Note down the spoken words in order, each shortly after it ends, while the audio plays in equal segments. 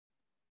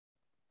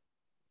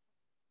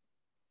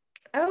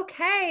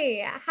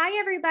Okay. Hi,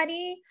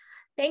 everybody.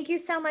 Thank you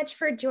so much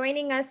for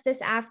joining us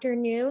this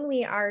afternoon.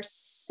 We are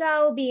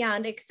so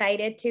beyond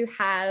excited to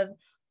have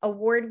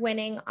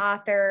award-winning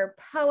author,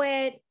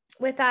 poet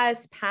with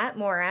us, Pat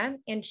Mora,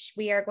 and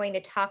we are going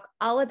to talk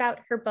all about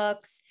her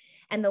books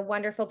and the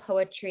wonderful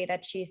poetry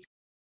that she's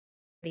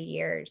the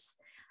years.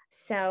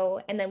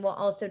 And then we'll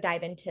also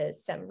dive into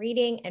some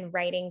reading and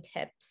writing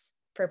tips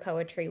for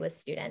poetry with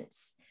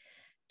students.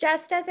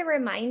 Just as a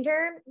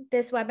reminder,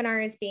 this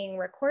webinar is being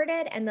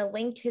recorded, and the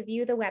link to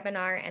view the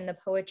webinar and the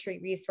poetry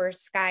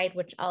resource guide,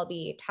 which I'll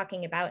be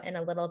talking about in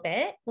a little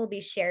bit, will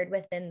be shared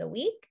within the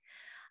week.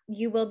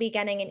 You will be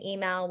getting an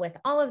email with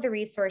all of the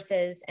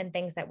resources and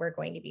things that we're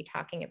going to be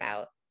talking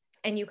about.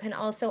 And you can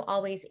also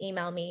always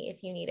email me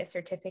if you need a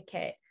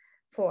certificate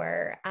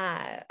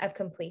of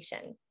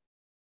completion.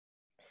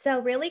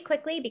 So really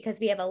quickly, because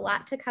we have a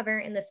lot to cover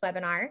in this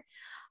webinar,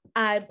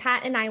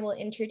 Pat and I will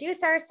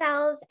introduce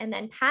ourselves, and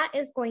then Pat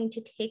is going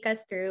to take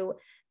us through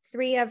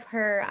 3 of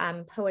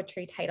her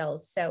poetry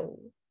titles. So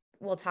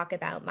we'll talk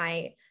about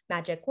My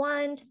Magic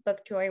Wand, Book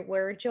Joy,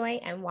 Word Joy,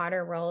 and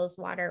Water Rolls,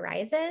 Water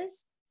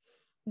Rises.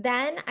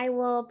 Then I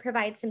will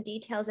provide some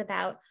details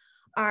about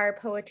our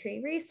poetry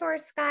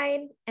resource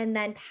guide, and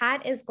then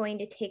Pat is going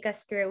to take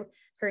us through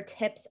her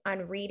tips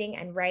on reading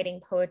and writing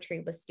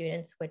poetry with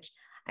students, which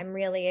I'm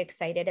really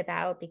excited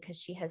about because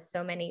she has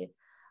so many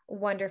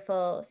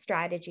wonderful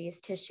strategies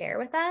to share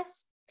with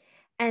us.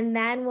 And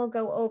then we'll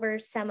go over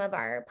some of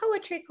our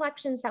poetry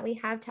collections that we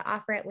have to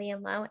offer at Lee &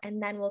 Low,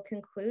 and then we'll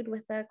conclude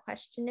with a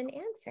question and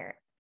answer.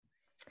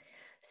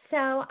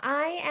 So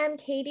I am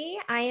Katie.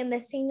 I am the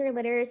Senior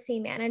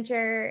Literacy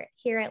Manager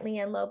here at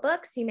Lee & Low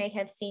Books. You may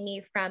have seen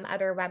me from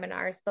other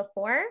webinars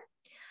before.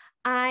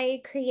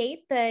 I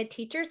create the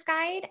teacher's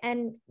guide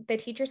and the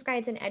teacher's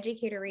guides and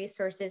educator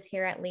resources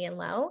here at Lee &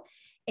 Low.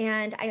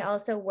 And I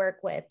also work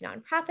with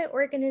nonprofit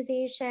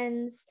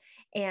organizations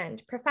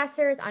and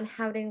professors on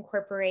how to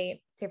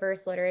incorporate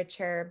diverse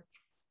literature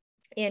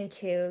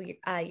into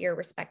your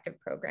respective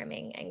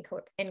programming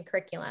and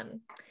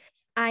curriculum.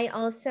 I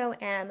also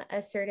am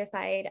a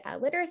certified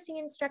literacy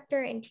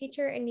instructor and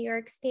teacher in New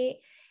York State,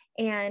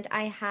 and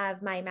I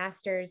have my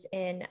master's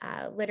in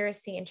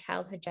literacy and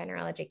childhood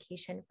general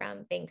education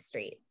from Bank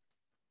Street.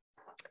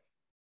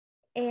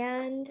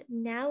 And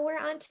now we're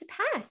on to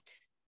Pat.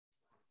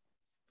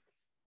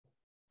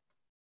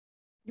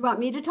 You want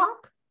me to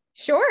talk?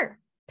 Sure.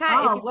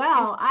 Pat. Oh,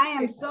 well, I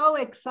am so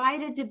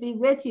excited to be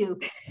with you.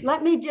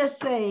 Let me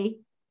just say,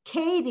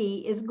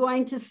 Katie is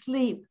going to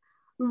sleep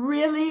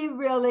really,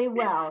 really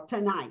well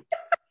tonight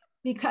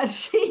because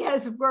she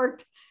has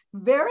worked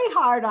very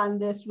hard on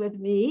this with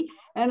me.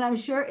 And I'm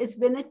sure it's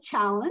been a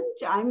challenge.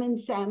 I'm in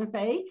Santa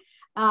Fe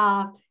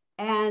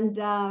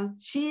and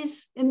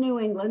she's in New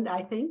England,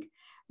 I think.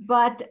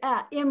 But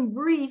in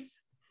brief,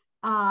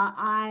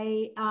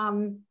 I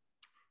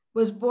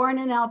was born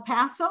in El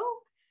Paso.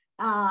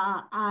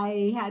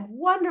 I had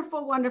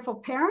wonderful, wonderful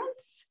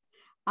parents.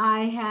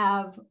 I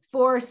have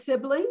 4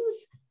 siblings.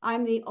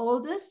 I'm the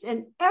oldest,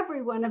 and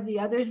every one of the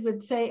others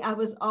would say I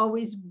was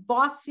always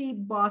bossy,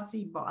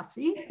 bossy,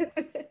 bossy.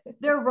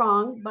 They're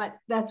wrong, but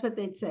that's what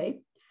they'd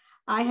say.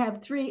 I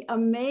have 3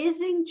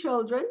 amazing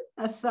children,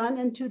 a son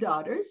and 2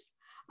 daughters.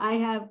 I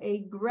have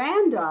a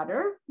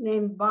granddaughter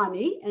named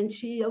Bonnie, and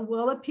she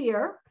will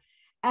appear.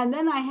 And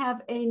then I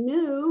have a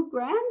new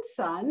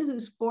grandson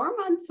who's 4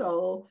 months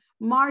old,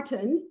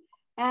 Martin,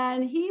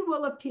 and he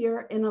will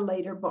appear in a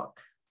later book.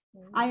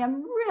 I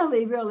am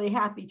really, really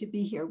happy to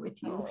be here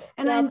with you.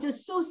 And I'm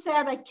just so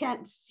sad I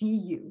can't see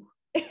you.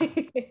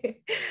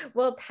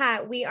 Well,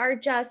 Pat, we are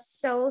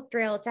just so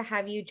thrilled to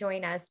have you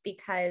join us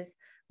because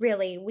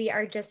really, we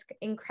are just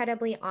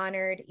incredibly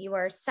honored. You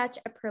are such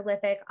a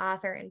prolific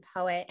author and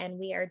poet, and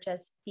we are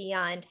just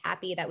beyond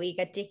happy that we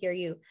get to hear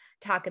you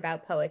talk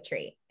about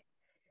poetry.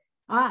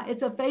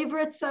 It's a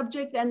favorite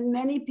subject, and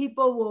many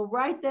people will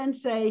right then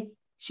say,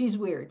 she's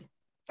weird.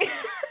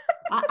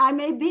 I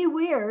may be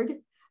weird,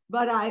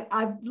 but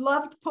I've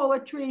loved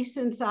poetry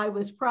since I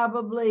was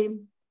probably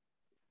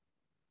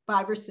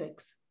 5 or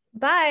 6.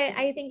 But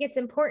I think it's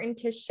important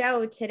to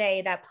show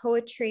today that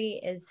poetry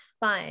is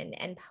fun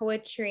and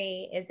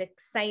poetry is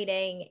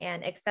exciting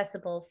and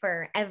accessible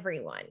for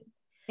everyone,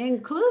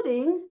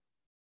 including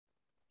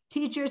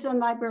teachers and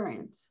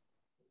librarians.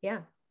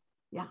 Yeah.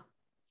 Yeah.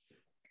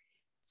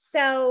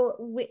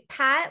 So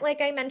Pat,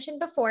 like I mentioned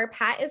before,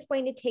 Pat is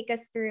going to take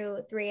us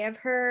through 3 of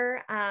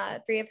her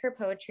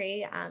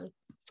poetry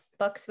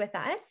books with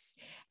us.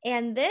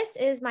 And this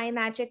is My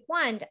Magic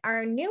Wand,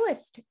 our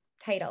newest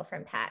title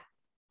from Pat.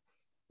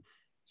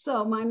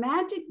 So My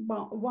Magic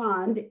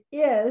Wand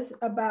is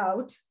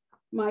about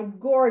my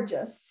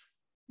gorgeous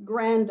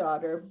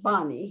granddaughter,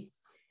 Bonnie.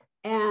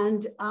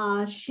 And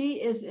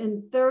she is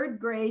in 3rd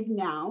grade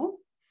now.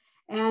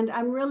 And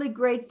I'm really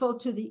grateful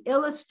to the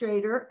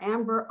illustrator,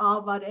 Amber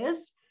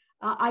Alvarez.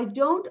 I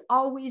don't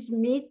always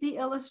meet the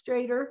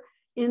illustrator.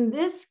 In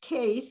this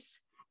case,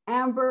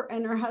 Amber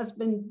and her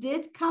husband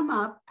did come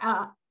up.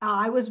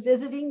 I was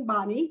visiting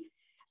Bonnie,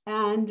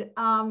 and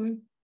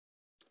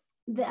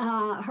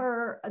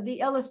the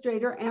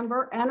illustrator,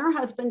 Amber, and her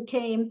husband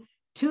came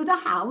to the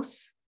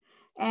house,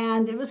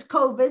 and it was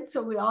COVID,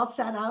 so we all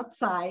sat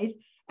outside,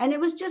 and it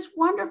was just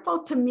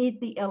wonderful to meet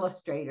the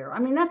illustrator. I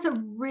mean, that's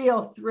a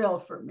real thrill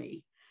for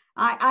me.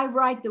 I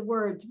write the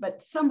words,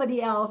 but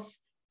somebody else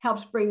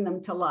helps bring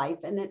them to life,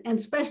 and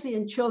especially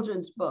in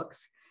children's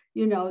books,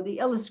 you know, the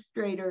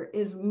illustrator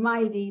is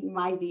mighty,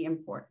 mighty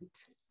important.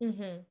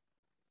 Mm-hmm.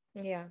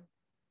 Yeah.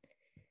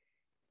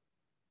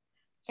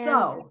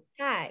 So,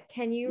 Pat,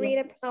 can you read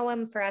a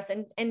poem for us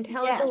and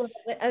tell us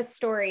a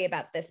story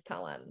about this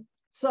poem?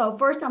 So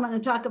first I'm going to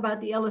talk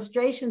about the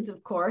illustrations,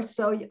 of course.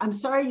 So I'm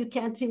sorry you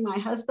can't see my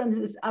husband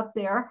who's up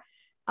there.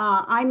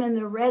 I'm in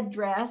the red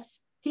dress.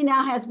 He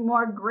now has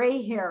more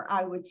gray hair,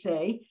 I would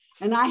say,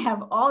 and I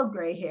have all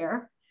gray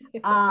hair.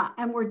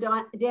 And we're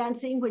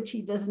dancing, which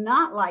he does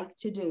not like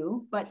to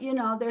do, but you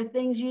know, there are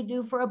things you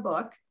do for a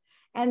book.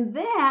 And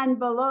then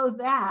below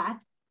that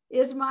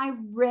is my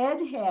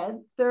redhead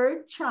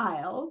third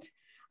child,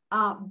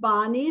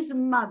 Bonnie's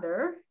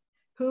mother,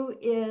 who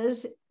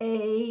is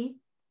a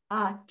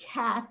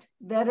cat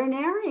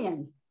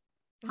veterinarian.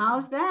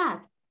 How's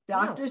that?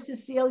 Dr.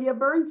 Cecilia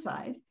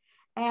Burnside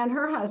and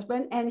her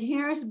husband. And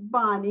here's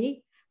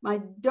Bonnie,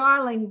 my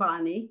darling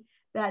Bonnie.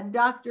 That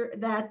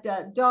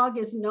dog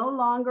is no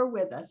longer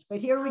with us, but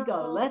here we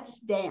go. Let's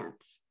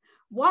dance.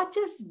 Watch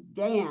us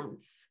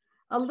dance.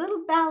 A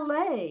little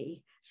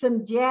ballet,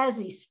 some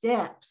jazzy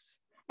steps,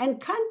 and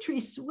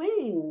country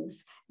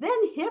swings,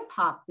 then hip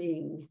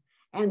hopping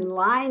and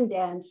line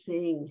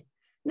dancing.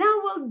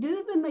 Now we'll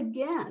do them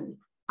again.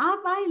 A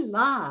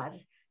bailar,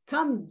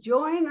 come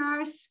join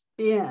our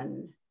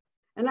spin.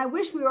 And I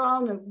wish we were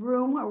all in a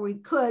room where we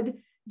could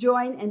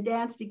join and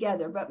dance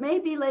together, but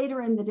maybe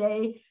later in the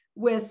day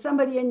with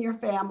somebody in your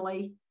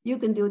family, you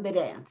can do the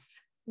dance.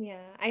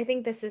 Yeah, I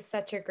think this is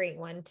such a great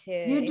one to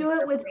You do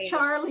it with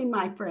Charlie,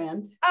 my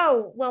friend.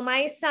 Oh, well,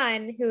 my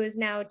son, who is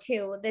now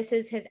 2, this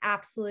is his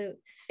absolute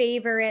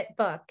favorite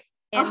book.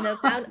 And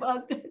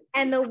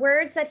and the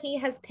words that he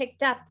has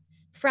picked up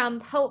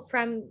from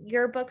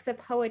your books of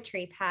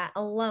poetry, Pat,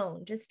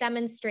 alone just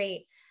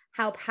demonstrate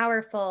how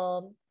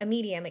powerful a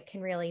medium it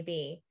can really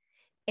be.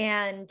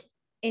 And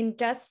in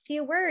just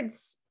few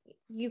words,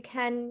 you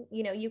can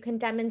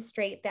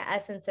demonstrate the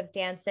essence of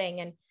dancing,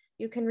 and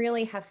you can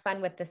really have fun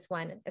with this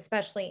one,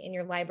 especially in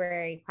your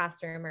library,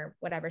 classroom, or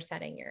whatever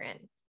setting you're in.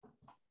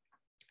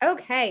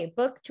 Okay,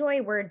 book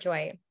joy, word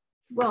joy.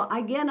 Well,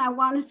 again, I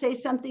want to say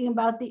something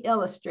about the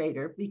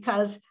illustrator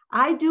because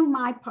I do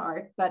my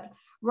part, but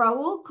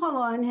Raul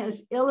Colon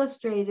has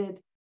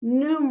illustrated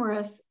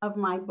numerous of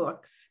my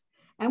books,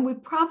 and we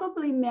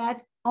probably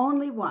met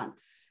only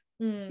once.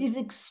 He's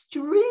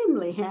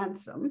extremely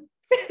handsome.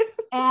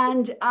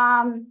 And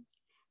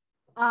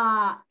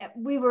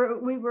we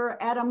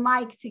were at a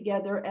mic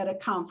together at a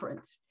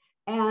conference,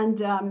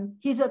 and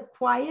he's a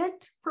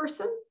quiet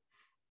person,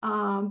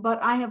 but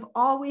I have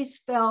always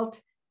felt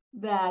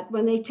that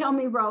when they tell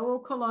me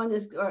Raul Colon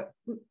is,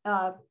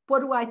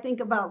 what do I think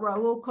about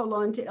Raul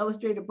Colon to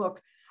illustrate a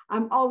book?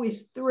 I'm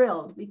always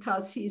thrilled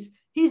because he's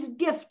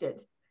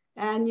gifted,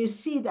 and you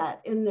see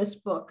that in this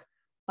book.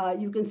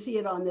 You can see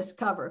it on this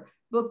cover,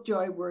 Book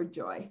Joy, Word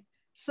Joy.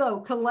 So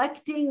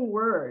collecting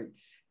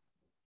words.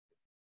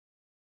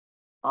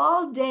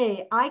 All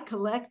day I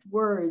collect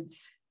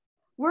words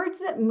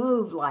that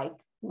move like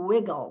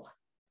wiggle,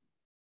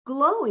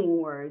 glowing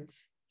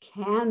words,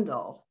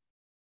 candle,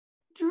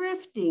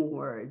 drifting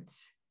words,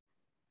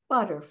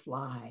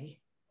 butterfly,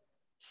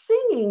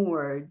 singing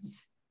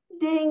words,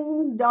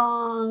 ding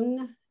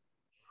dong.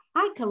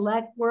 I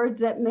collect words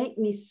that make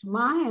me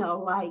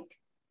smile like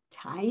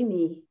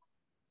tiny,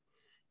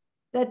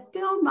 that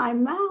fill my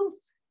mouth,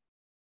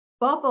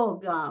 bubble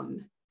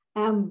gum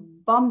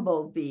and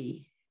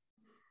bumblebee,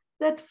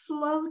 that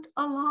float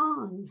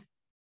along,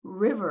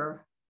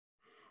 river,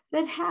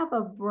 that have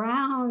a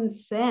brown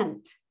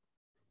scent,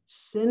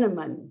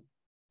 cinnamon,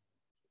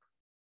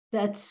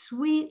 that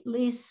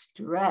sweetly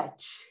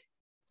stretch,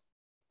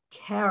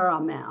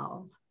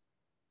 caramel.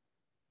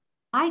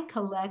 I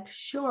collect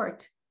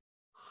short,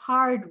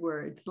 hard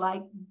words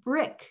like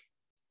brick,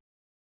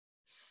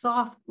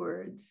 soft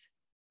words,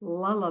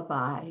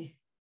 lullaby,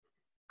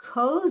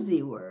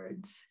 cozy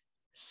words,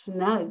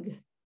 snug,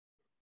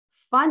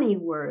 funny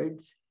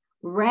words,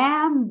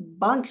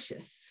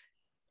 rambunctious,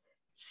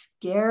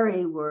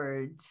 scary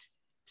words,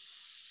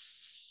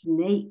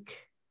 snake,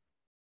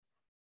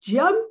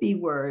 jumpy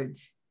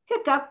words,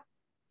 hiccup,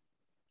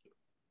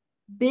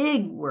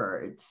 big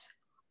words,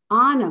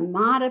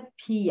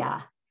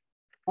 onomatopoeia,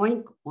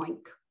 oink,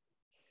 oink.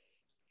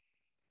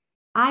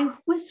 I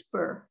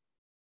whisper,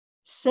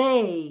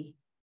 say,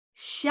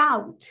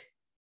 shout,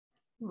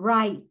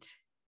 write,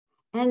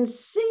 and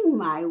sing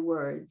my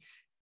words.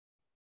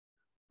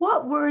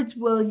 What words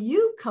will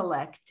you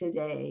collect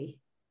today?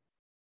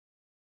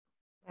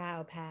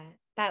 Wow, Pat,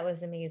 that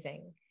was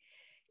amazing.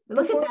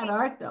 Look at that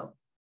art though.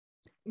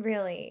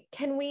 Really,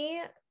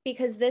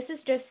 because this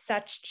is just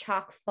such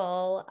chock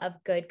full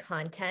of good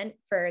content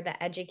for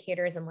the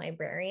educators and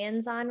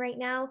librarians on right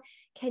now.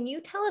 Can you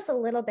tell us a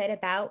little bit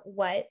about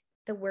what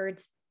the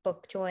words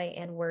book joy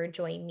and word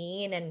joy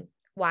mean and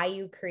why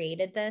you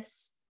created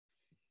this?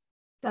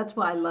 That's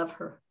why I love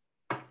her.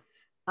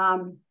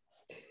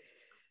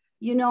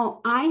 You know,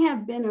 I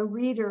have been a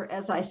reader,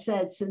 as I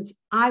said, since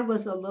I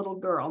was a little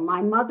girl.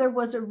 My mother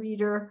was a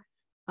reader.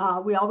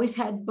 We always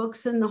had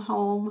books in the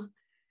home.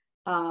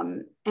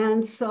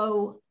 And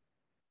so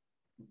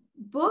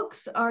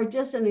books are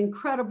just an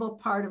incredible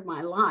part of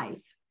my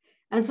life.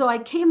 And so I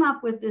came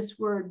up with this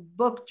word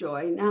book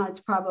joy. Now it's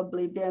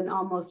probably been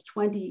almost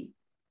 20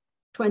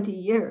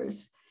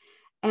 years,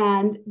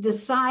 and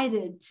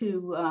decided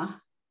to,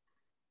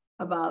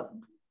 about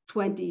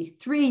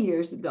 23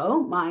 years ago,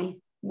 my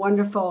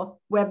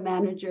wonderful web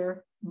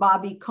manager,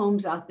 Bobby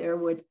Combs out there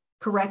would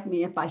correct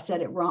me if I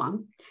said it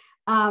wrong,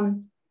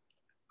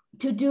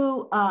 to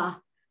do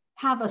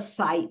have a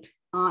site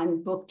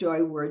on book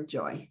joy, word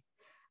joy,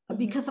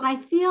 because I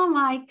feel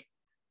like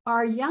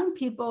our young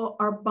people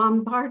are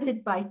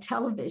bombarded by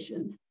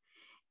television.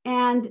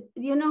 And,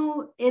 you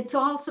know, it's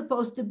all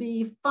supposed to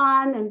be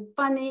fun and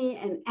funny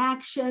and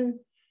action.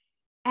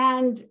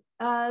 And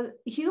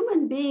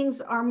human beings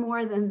are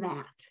more than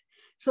that.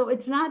 So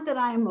it's not that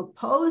I'm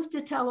opposed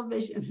to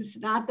television. It's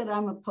not that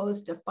I'm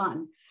opposed to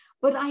fun.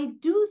 But I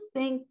do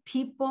think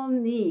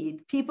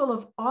people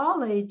of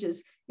all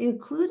ages,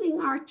 including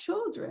our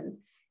children,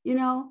 you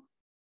know,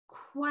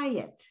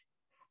 quiet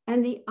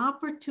and the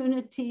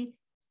opportunity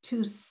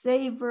to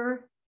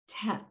savor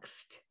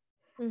text.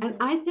 And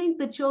I think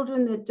the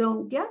children that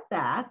don't get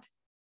that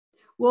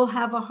will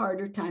have a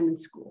harder time in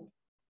school.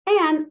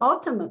 And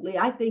ultimately,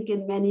 I think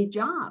in many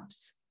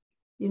jobs,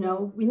 you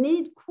know, we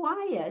need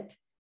quiet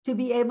to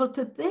be able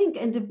to think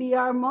and to be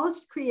our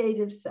most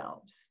creative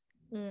selves.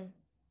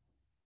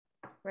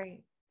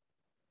 Right.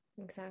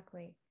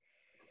 Exactly.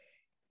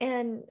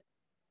 And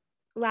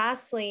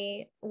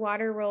lastly,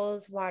 Water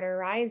Rolls, Water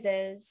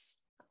Rises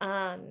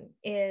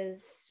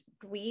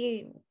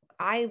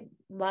I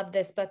love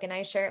this book, and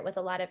I share it with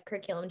a lot of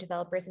curriculum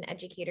developers and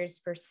educators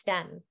for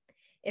STEM.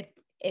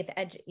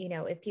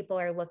 If people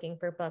are looking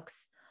for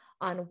books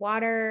on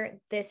water,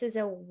 this is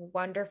a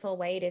wonderful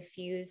way to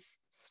fuse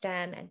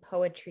STEM and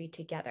poetry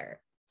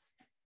together.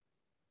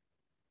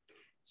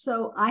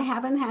 So I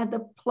haven't had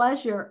the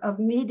pleasure of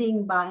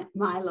meeting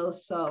Milo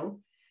So,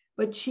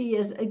 but she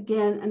is,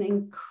 again, an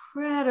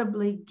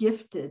incredibly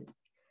gifted,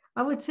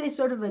 I would say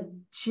sort of a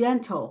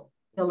gentle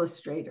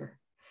illustrator.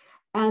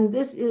 And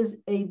this is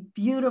a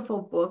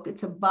beautiful book.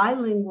 It's a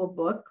bilingual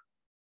book,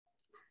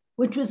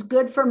 which was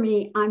good for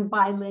me. I'm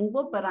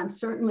bilingual, but I'm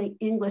certainly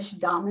English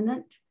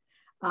dominant.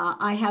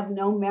 I have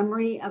no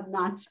memory of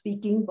not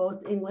speaking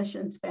both English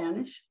and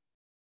Spanish.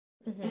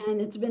 And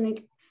it's been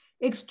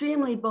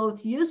extremely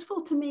both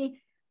useful to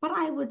me, but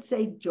I would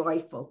say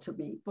joyful to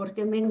me, porque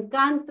me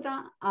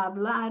encanta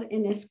hablar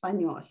en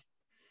español.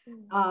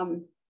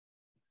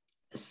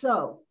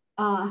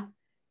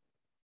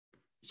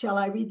 Shall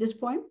I read this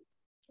poem?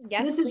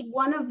 Yes, this please. Is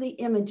one of the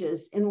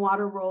images in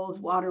Water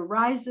Rolls, Water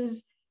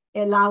Rises,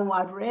 El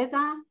agua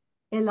rueda,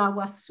 el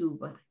agua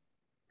sube.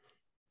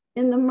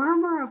 In the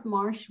murmur of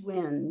marsh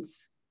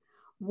winds,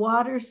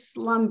 water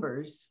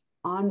slumbers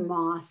on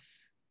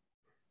moss,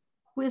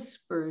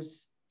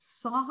 whispers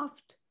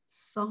soft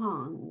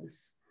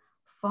songs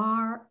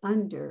far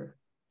under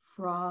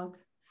frog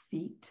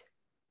feet.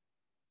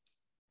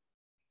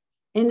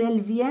 En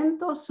el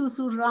viento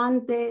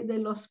susurrante de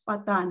los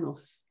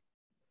pantanos,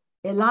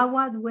 el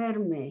agua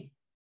duerme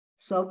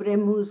sobre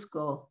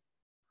musgo,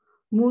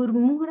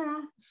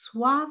 murmura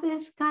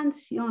suaves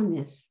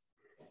canciones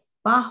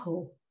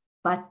bajo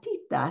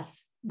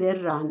patitas de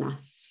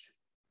ranas.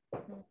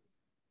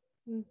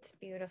 It's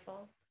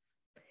beautiful.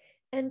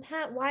 And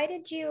Pat,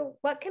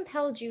 what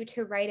compelled you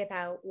to write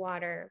about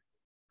water?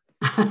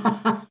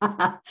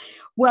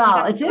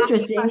 Well, it's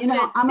interesting. You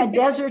know, I'm a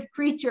desert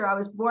creature. I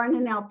was born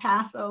in El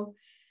Paso,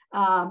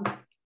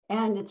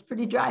 and it's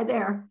pretty dry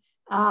there.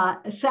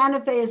 Santa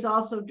Fe is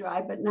also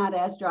dry, but not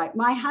as dry.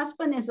 My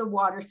husband is a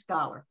water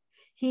scholar.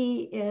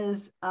 He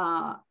is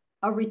a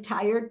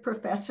retired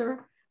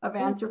professor of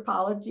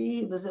anthropology.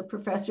 He was a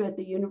professor at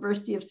the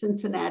University of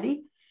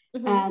Cincinnati,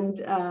 and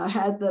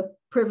had the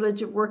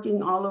privilege of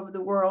working all over the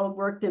world,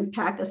 worked in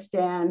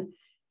Pakistan,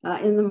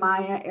 in the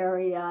Maya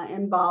area,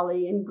 in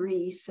Bali, in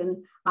Greece.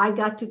 And I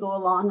got to go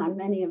along on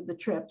many of the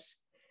trips.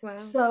 Wow.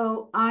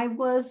 So I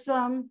was,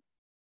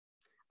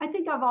 I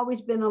think I've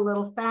always been a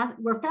little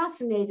we're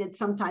fascinated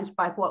sometimes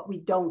by what we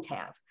don't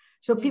have.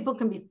 So people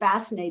can be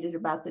fascinated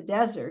about the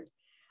desert.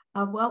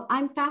 Well,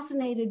 I'm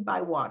fascinated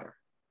by water.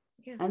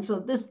 Yeah. And so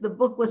the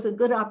book was a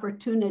good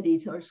opportunity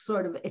to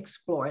sort of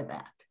explore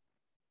that.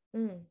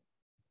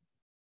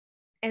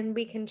 And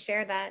we can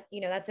share that, you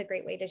know, that's a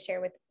great way to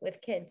share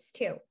with kids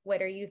too.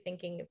 What are you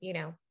thinking, you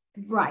know?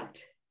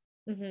 Right.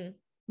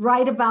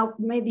 Write about,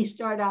 maybe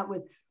start out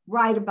with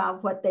write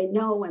about what they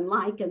know and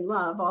like and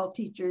love. All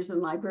teachers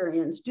and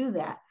librarians do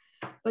that.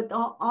 But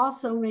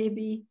also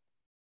maybe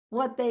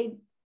what they'd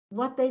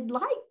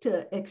like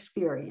to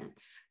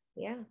experience.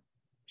 Yeah,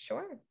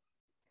 sure.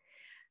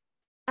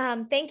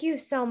 Thank you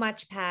so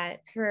much,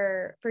 Pat,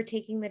 for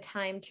taking the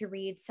time to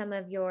read some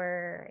of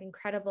your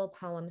incredible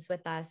poems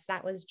with us.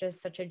 That was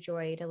just such a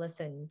joy to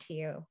listen to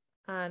you.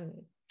 Um,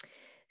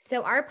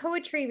 so our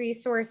poetry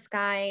resource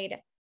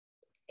guide,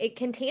 it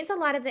contains a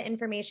lot of the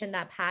information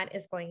that Pat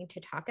is going to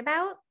talk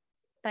about,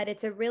 but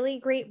it's a really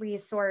great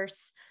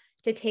resource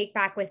to take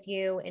back with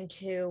you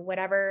into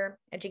whatever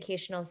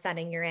educational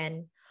setting you're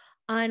in,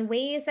 on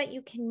ways that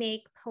you can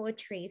make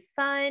poetry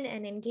fun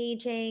and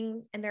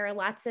engaging. And there are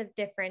lots of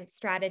different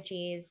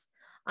strategies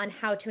on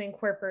how to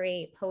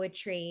incorporate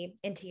poetry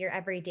into your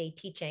everyday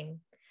teaching.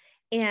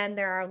 And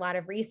there are a lot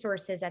of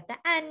resources at the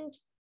end,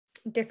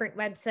 different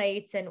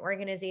websites and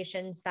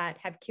organizations that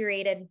have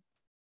curated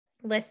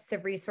lists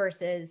of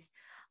resources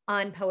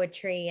on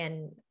poetry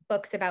and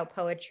books about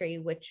poetry,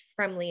 which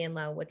from Lee and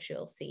Low, which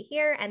you'll see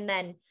here. And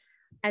then,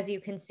 as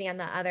you can see on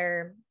the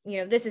other,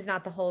 this is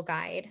not the whole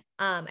guide.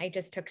 I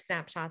just took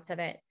snapshots of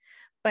it,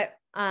 but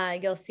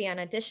you'll see on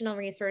additional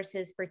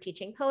resources for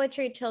teaching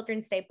poetry.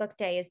 Children's Day Book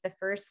Day is the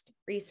first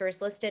resource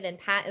listed, and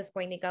Pat is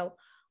going to go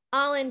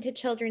all into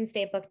Children's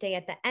Day Book Day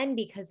at the end,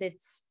 because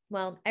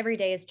every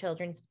day is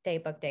Children's Day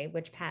Book Day,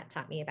 which Pat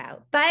taught me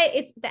about, but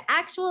it's the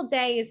actual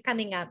day is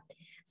coming up.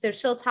 So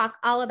she'll talk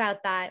all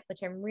about that,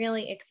 which I'm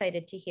really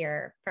excited to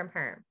hear from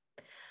her.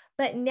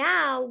 But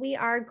now we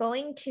are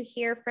going to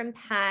hear from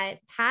Pat.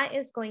 Pat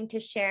is going to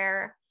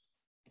share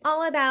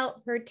all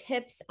about her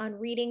tips on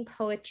reading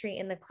poetry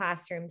in the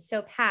classroom.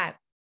 So Pat,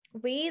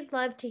 we'd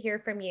love to hear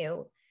from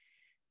you.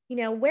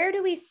 Where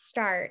do we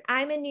start?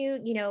 I'm a new,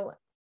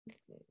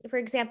 for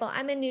example,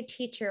 I'm a new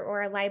teacher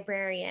or a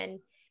librarian,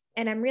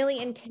 and I'm really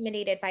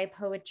intimidated by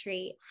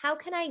poetry. How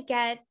can I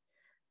get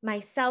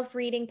myself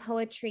reading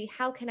poetry?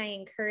 How can I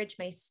encourage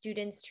my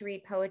students to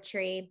read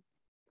poetry?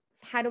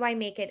 How do I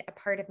make it a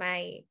part of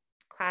my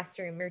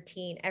classroom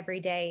routine,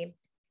 everyday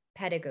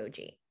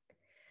pedagogy?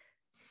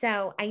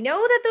 So I know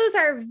that those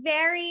are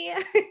very,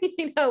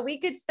 we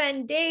could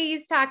spend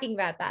days talking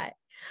about that.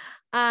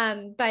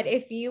 But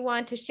if you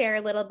want to share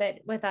a little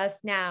bit with us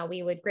now,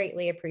 we would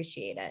greatly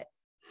appreciate it.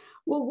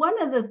 Well,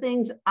 one of the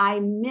things I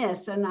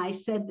miss, and I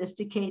said this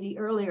to Katie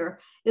earlier,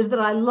 is that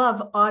I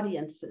love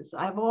audiences.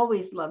 I've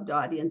always loved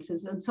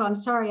audiences. And so I'm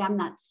sorry I'm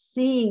not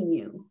seeing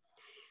you.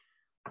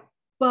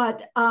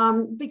 But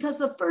because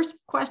the first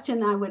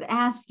question I would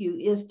ask you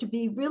is to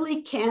be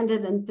really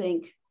candid and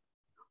think,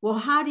 well,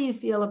 how do you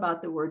feel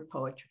about the word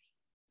poetry?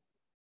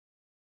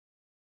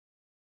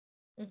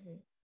 Mm-hmm.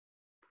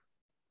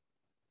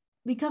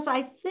 Because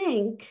I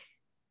think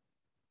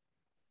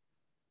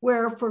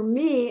where for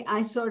me,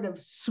 I sort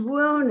of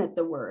swoon at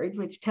the word,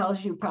 which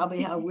tells you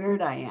probably how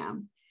weird I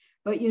am.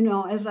 But,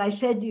 as I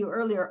said to you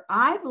earlier,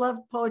 I've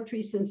loved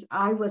poetry since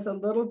I was a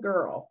little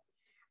girl.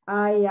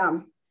 I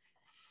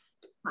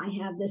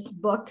have this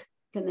book.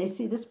 Can they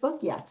see this book?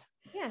 Yes.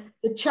 Yeah.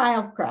 The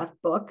Childcraft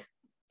book.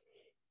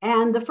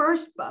 And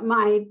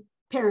my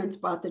parents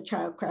bought the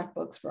Childcraft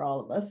books for all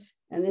of us.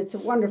 And it's a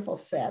wonderful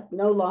set,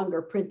 no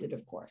longer printed,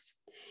 of course.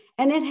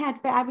 And it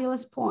had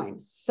fabulous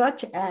poems,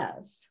 such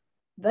as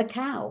The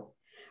Cow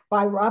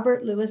by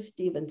Robert Louis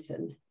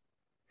Stevenson.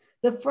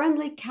 The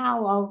friendly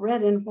cow, all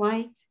red and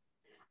white,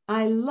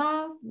 I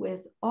love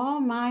with all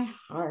my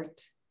heart.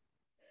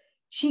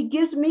 She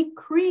gives me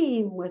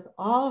cream with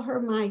all her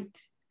might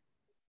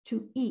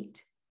to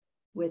eat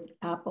with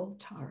apple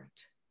tart.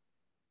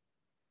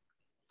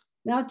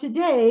 Now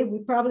today, we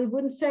probably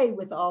wouldn't say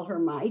with all her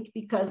might,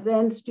 because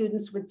then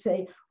students would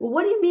say, well,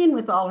 what do you mean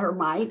with all her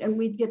might? And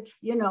we'd get,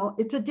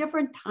 it's a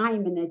different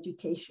time in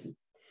education.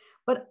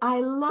 But I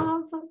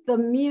love the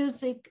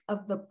music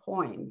of the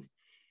poem.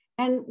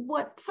 And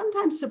what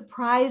sometimes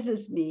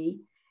surprises me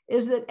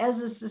is that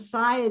as a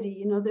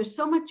society, there's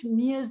so much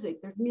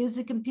music. There's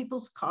music in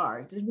people's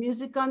cars. There's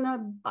music on the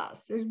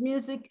bus. There's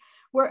music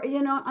where,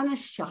 on a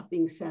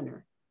shopping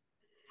center.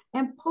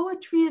 And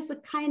poetry is a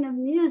kind of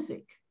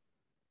music.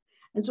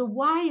 And so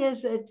why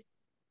is it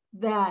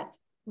that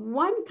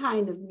one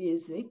kind of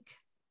music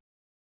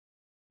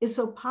is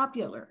so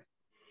popular?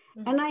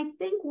 Mm-hmm. And I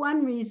think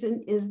one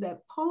reason is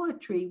that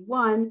poetry,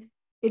 one,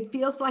 it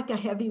feels like a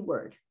heavy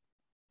word.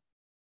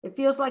 It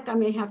feels like I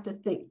may have to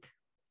think.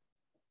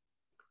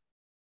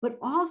 But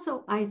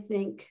also, I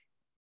think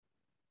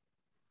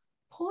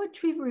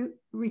poetry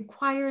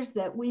requires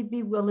that we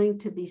be willing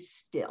to be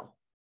still.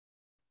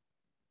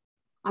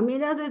 I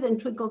mean, other than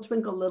Twinkle,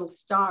 Twinkle, Little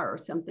Star or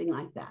something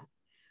like that.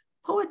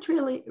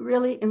 Poetry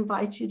really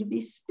invites you to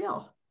be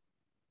still.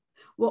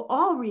 Well,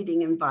 all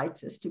reading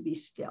invites us to be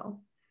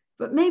still,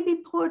 but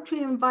maybe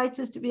poetry invites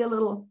us to be a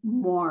little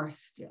more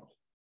still.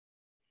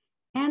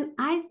 And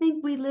I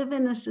think we live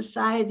in a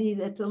society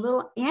that's a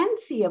little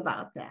antsy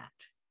about that.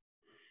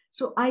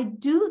 So I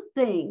do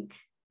think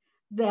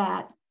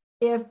that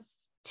if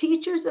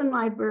teachers and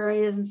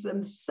librarians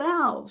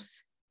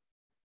themselves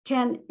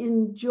can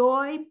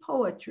enjoy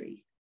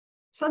poetry,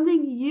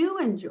 something you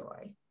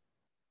enjoy,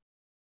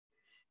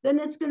 then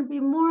it's going to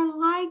be more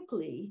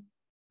likely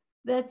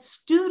that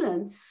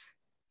students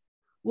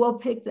will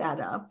pick that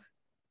up,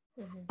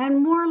 mm-hmm.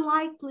 and more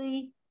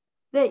likely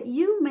that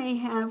you may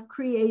have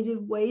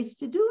creative ways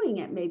to doing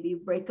it. Maybe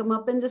break them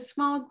up into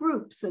small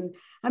groups. And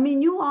I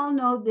mean, you all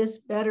know this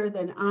better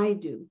than I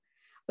do,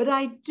 but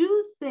I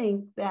do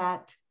think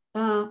that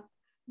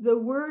the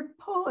word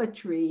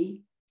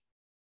poetry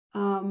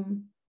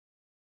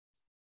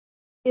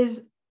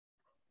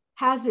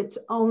has its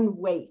own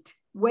weight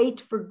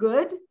for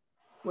good,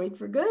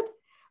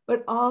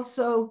 but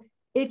also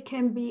it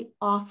can be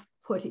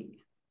off-putting.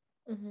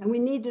 Mm-hmm. And we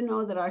need to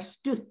know that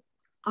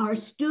our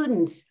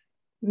students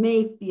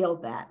may feel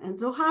that. And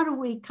so how do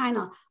we kind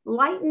of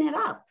lighten it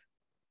up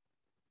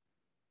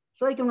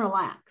so they can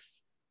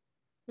relax?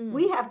 Mm-hmm.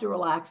 We have to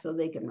relax so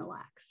they can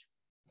relax.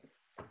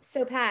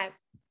 So Pat,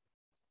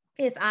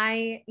 if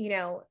I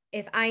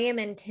am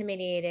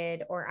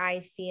intimidated, or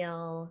I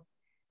feel,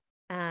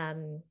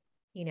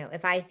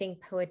 if I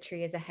think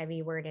poetry is a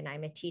heavy word and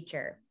I'm a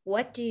teacher,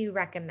 what do you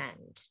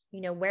recommend?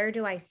 Where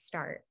do I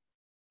start?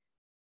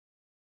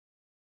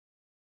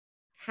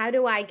 How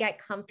do I get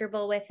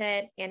comfortable with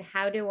it? And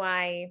how do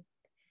I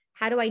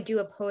do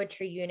a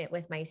poetry unit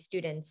with my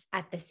students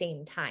at the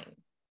same time?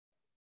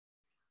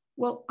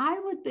 Well, I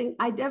would think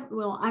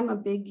I'm a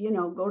big,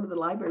 go to the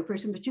library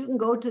person, but you can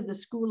go to the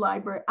school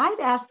library.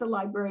 I'd ask the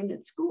librarian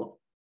at school,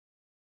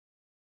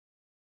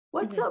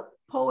 what's a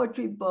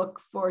poetry book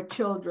for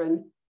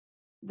children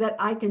that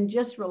I can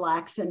just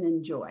relax and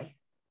enjoy?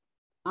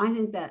 I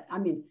think that,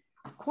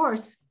 of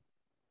course,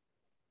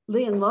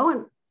 Lee and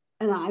Lowen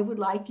and I would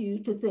like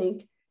you to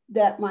think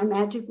that My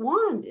Magic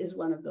Wand is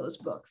one of those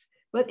books,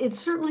 but it's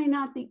certainly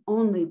not the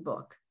only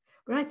book.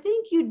 But I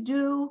think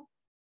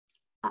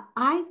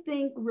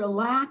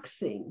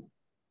relaxing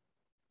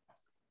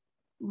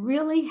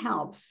really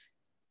helps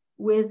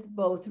with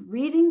both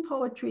reading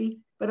poetry,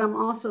 but I'm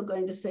also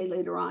going to say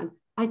later on,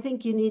 I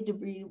think you need to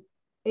be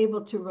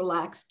able to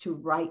relax to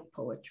write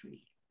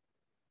poetry.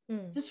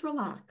 Just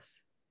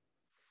relax.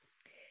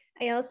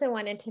 I also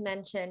wanted to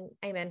mention,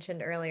 I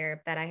mentioned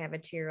earlier that I have a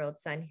 2-year-old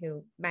son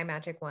who My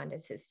Magic Wand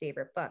is his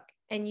favorite book.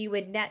 And you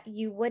would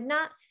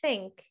not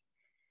think,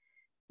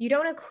 you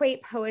don't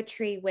equate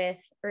poetry with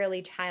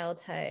early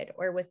childhood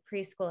or with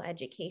preschool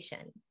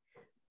education,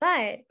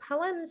 but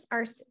poems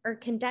are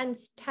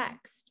condensed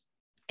text.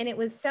 And it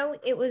was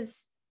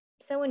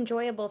so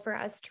enjoyable for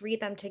us to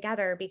read them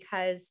together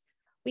because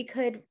we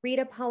could read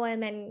a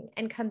poem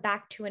and come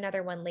back to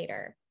another one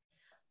later.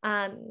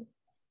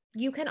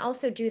 You can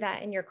also do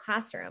that in your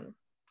classroom.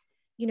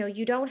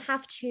 You don't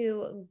have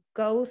to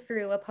go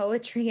through a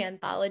poetry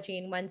anthology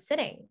in one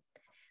sitting.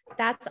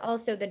 That's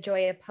also the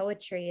joy of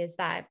poetry, is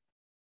that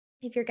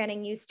if you're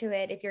getting used to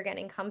it, if you're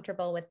getting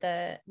comfortable with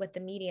the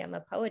medium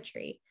of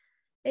poetry,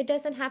 it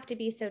doesn't have to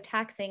be so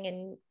taxing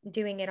and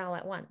doing it all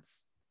at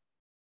once.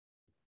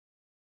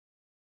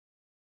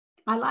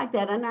 I like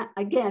that. And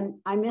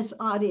I miss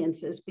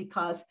audiences,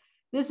 because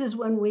this is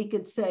when we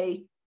could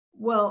say,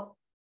 well,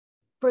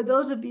 for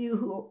those of you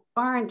who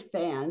aren't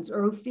fans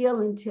or who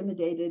feel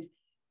intimidated,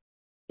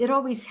 it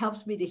always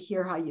helps me to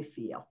hear how you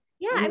feel.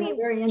 Yeah, I'm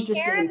very interested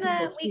in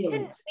people's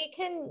feelings.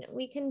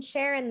 We can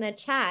share in the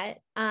chat.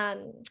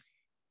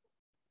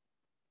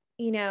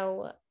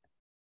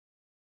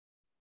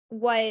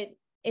 What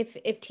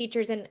if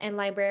teachers and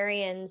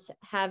librarians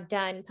have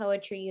done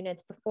poetry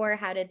units before?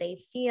 How did they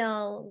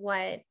feel?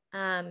 What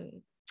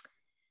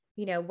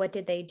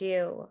did they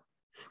do?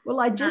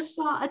 Well, I just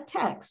saw a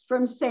text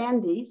from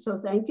Sandy,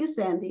 so thank you,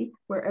 Sandy,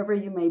 wherever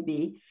you may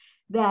be,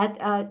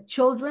 that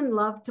children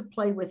love to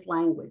play with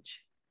language.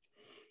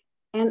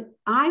 And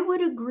I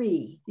would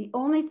agree. The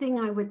only thing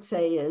I would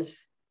say is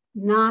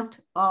not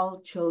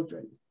all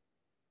children.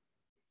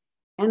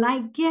 And I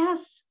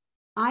guess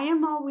I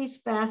am always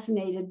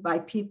fascinated by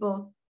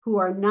people who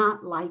are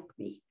not like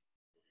me.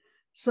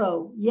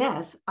 So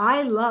yes,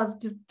 I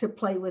love to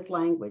play with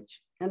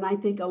language. And I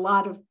think a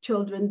lot of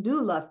children do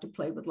love to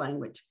play with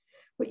language.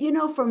 But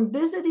from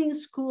visiting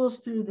schools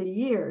through the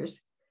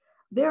years,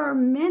 there are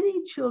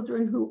many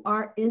children who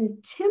are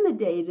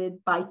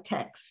intimidated by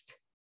text.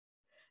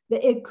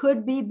 It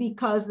could be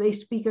because they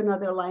speak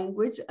another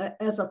language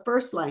as a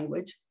first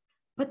language,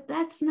 but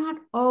that's not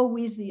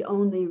always the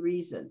only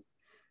reason.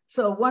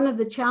 So one of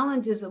the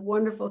challenges of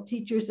wonderful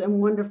teachers and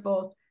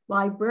wonderful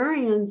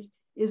librarians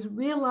is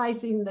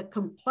realizing the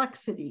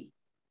complexity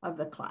of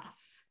the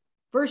class.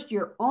 First,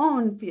 your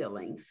own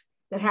feelings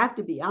that have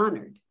to be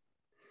honored,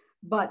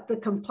 but the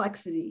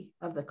complexity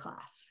of the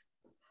class.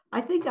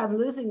 I think I'm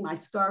losing my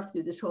scarf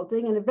through this whole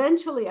thing, and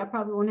eventually I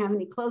probably won't have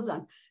any clothes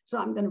on, so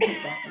I'm going to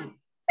put that on.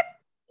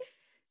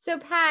 So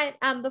Pat,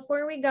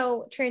 before we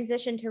go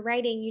transition to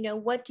writing,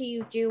 what do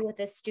you do with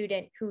a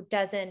student who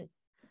doesn't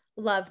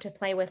love to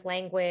play with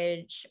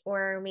language,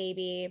 or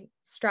maybe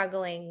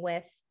struggling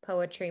with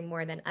poetry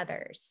more than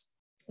others?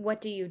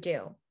 What do you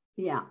do?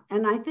 Yeah,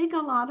 and I think a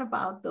lot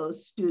about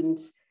those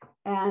students,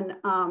 and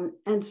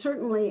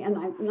certainly, and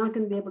I'm not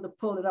going to be able to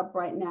pull it up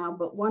right now,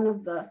 but one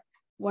of the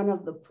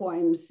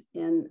poems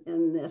in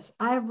this,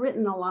 I have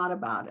written a lot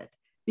about it,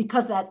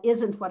 because that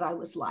isn't what I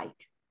was like.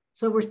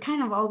 So we're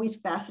kind of always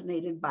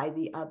fascinated by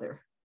the other.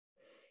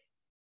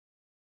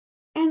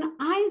 And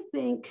I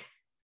think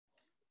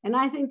And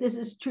I think this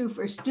is true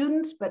for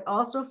students, but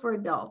also for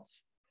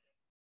adults.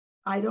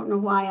 I don't know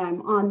why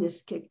I'm on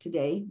this kick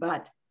today,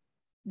 but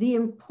the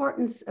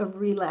importance of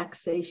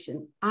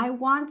relaxation. I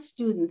want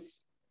students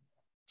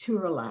to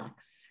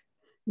relax,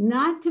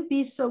 not to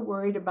be so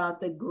worried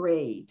about the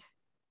grade,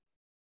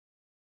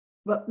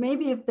 but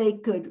maybe if they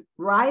could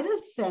write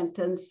a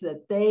sentence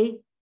that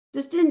they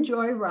just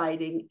enjoy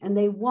writing and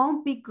they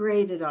won't be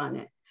graded on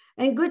it.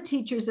 And good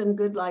teachers and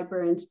good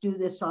librarians do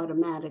this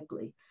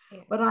automatically.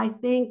 Yeah. But I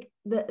think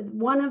that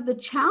one of the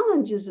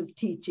challenges of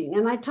teaching,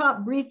 and I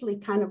taught briefly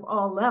kind of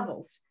all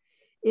levels,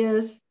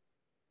 is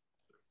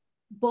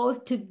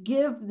both to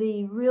give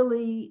the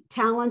really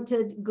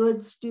talented,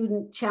 good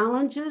student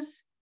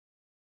challenges,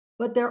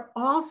 but there are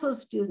also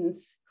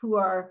students who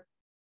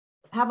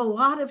have a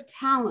lot of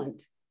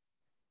talent,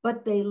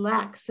 but they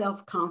lack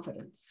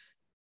self-confidence.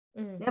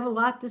 They have a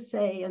lot to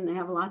say and they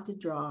have a lot to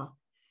draw.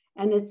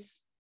 And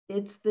it's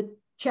the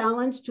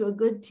challenge to a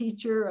good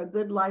teacher, a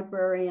good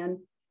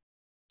librarian,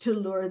 to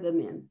lure them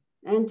in.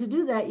 And to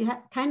do that, you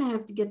kind of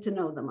have to get to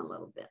know them a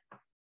little bit.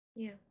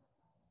 Yeah.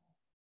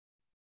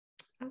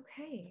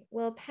 Okay.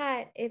 Well,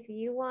 Pat, if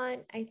you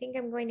want, I think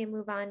I'm going to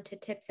move on to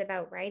tips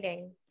about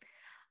writing.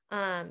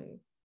 I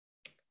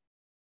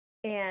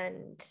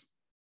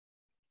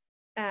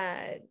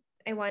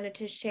wanted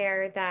to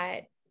share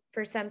that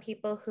for some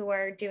people who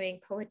are doing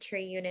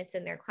poetry units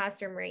in their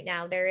classroom right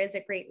now, there is a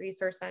great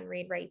resource on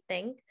Read, Write,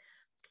 Think,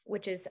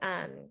 which is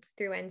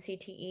through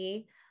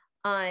NCTE,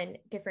 on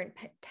different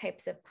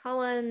types of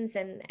poems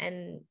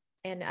and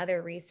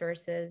other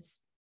resources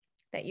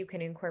that you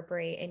can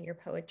incorporate in your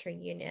poetry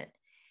unit.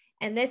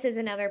 And this is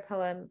another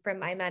poem from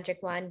My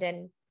Magic Wand.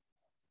 And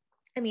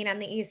I mean, on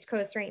the East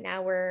Coast right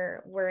now,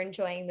 we're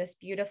enjoying this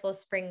beautiful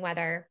spring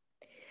weather.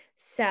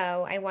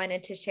 So I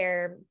wanted to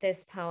share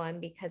this poem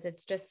because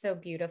it's just so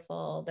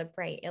beautiful, the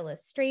bright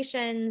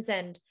illustrations,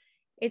 and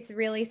it's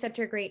really such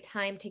a great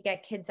time to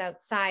get kids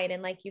outside.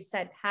 And like you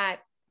said, Pat,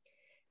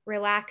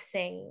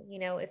 relaxing,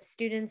 if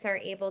students are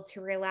able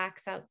to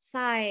relax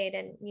outside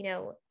and,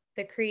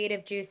 the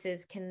creative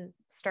juices can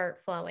start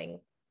flowing.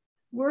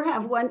 We're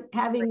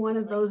having one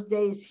of those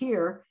days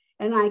here,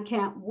 and I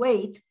can't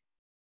wait.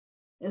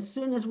 As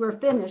soon as we're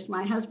finished,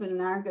 my husband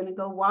and I are going to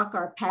go walk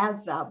our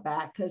paths out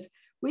back because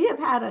we have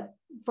had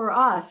for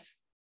us,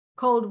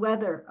 cold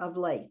weather of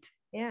late.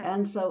 Yeah.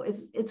 And so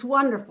it's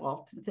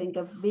wonderful to think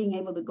of being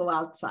able to go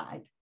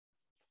outside.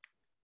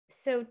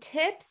 So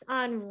tips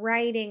on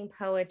writing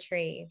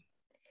poetry.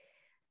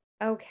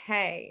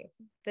 Okay.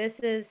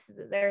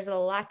 There's a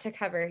lot to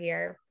cover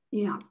here.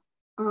 Yeah.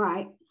 All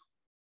right.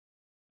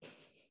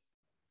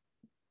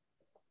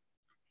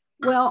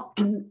 Well,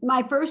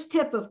 my first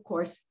tip, of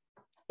course,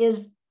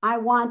 is I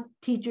want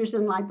teachers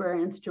and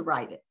librarians to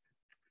write it.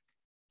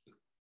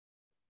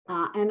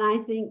 And I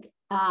think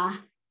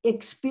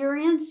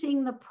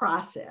experiencing the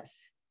process,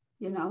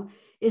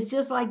 is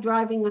just like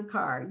driving a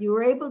car. You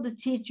were able to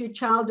teach your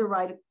child to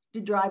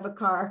drive a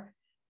car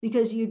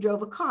because you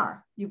drove a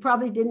car. You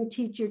probably didn't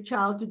teach your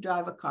child to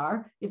drive a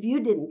car if you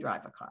didn't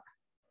drive a car.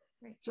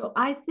 Right. So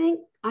I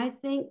think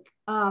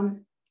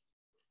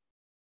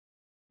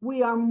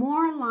we are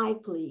more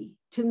likely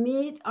to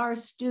meet our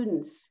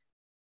students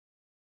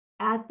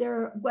at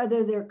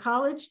whether they're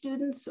college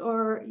students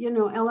or,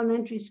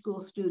 elementary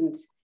school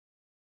students,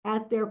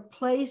 at their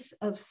place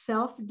of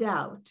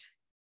self-doubt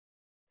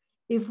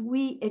if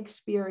we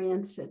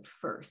experience it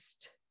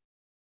first.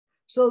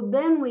 So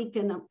then we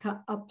can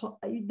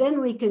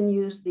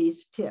use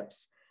these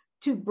tips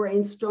to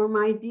brainstorm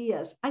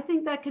ideas. I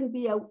think that can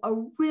be a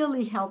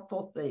really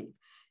helpful thing.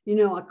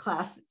 A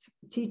class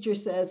teacher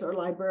says, or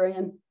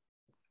librarian,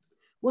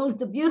 well,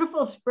 it's a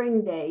beautiful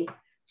spring day,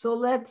 so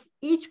let's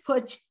each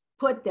put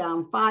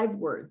down 5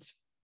 words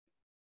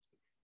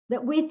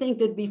that we think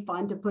would be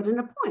fun to put in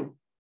a poem.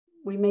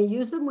 We may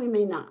use them, we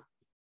may not.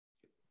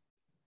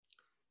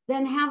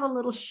 Then have a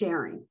little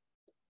sharing.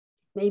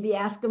 Maybe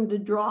ask them to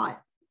draw it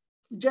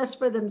just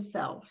for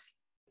themselves.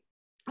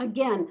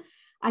 Again,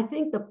 I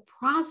think the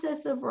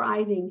process of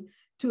writing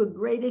to a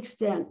great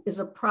extent is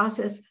a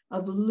process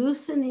of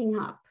loosening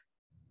up.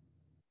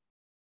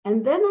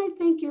 And then I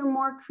think your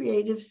more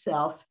creative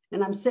self,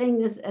 and I'm saying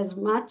this as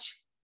much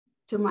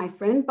to my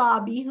friend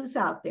Bobby, who's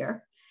out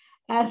there,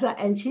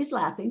 and she's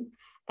laughing,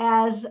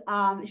 as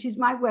she's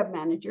my web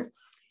manager,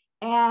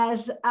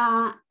 as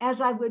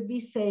I would be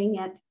saying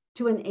it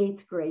to an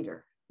 8th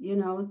grader,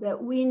 that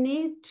we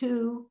need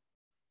to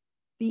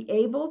be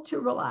able to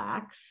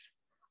relax.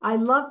 I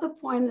love the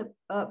point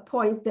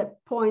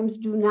that poems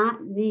do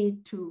not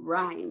need to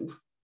rhyme.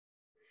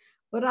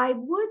 But I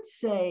would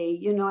say,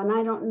 and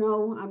I don't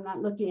know, I'm not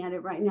looking at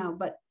it right now,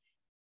 but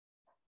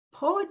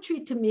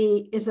poetry to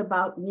me is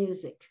about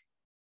music.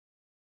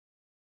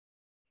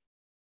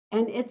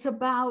 And it's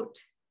about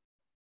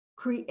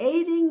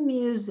creating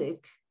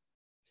music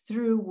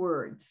through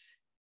words.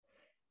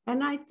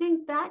 And I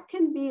think that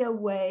can be a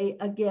way,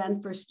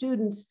 again, for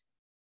students,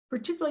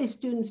 particularly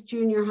students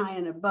junior high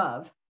and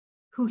above,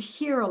 who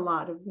hear a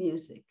lot of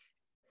music,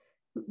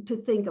 to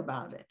think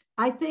about it.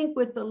 I think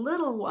with the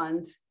little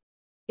ones,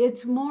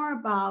 it's more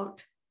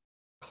about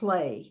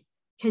play.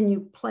 Can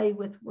you play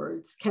with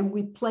words? Can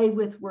we play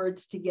with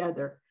words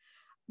together?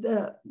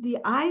 The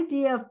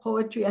idea of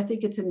poetry, I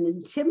think it's an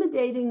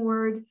intimidating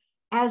word,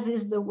 as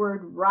is the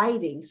word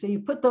writing. So you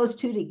put those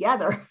two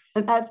together,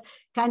 and that's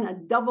kind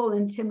of double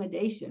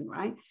intimidation,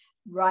 right?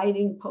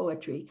 Writing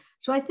poetry.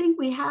 So I think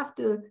we have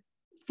to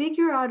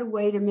figure out a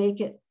way to make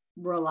it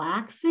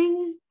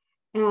relaxing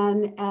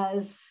and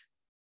as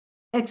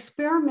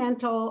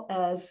experimental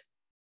as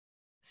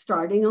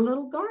starting a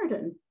little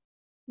garden,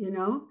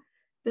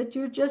 that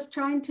you're just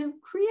trying to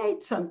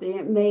create something.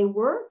 It may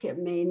work, it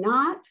may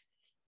not.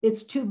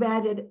 It's too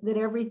bad that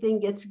everything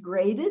gets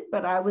graded,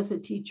 but I was a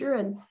teacher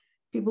and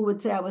people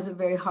would say I was a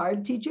very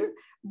hard teacher.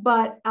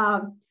 But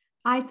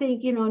I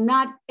think,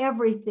 not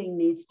everything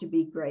needs to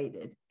be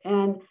graded.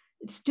 And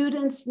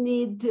students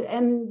need to,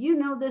 and you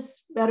know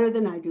this better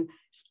than I do,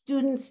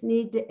 students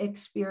need to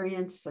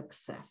experience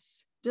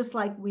success, just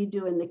like we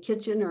do in the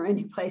kitchen or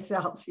any place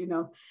else,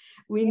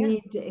 we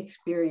need to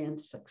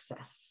experience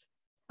success.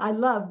 I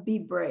love Be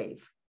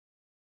Brave.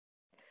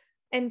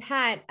 And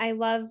Pat, I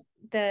love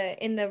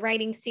in the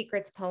Writing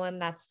Secrets poem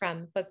that's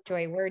from Book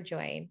Joy, Word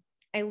Joy.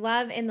 I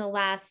love in the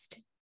last,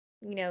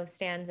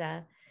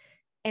 stanza,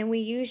 and we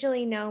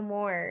usually know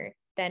more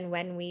than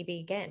when we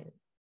begin.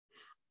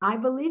 I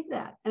believe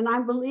that. And I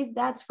believe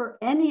that's for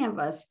any of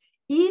us,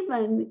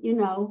 even,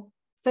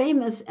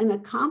 famous and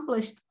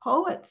accomplished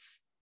poets,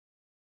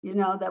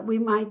 that we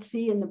might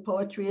see in the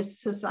Poetry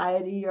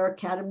Society or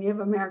Academy of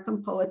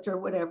American Poets or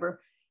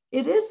whatever.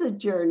 It is a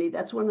journey.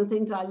 That's one of the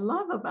things I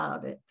love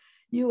about it.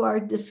 You are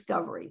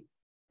discovering.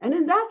 And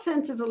in that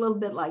sense, it's a little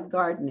bit like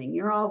gardening.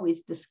 You're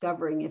always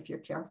discovering if you're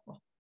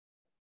careful.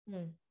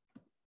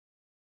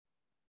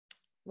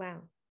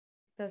 Wow.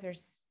 Those are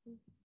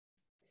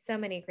so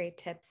many great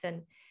tips.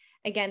 And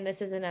again,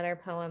 this is another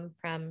poem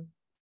from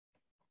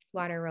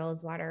Water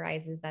Rolls, Water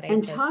Rises that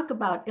talk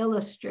about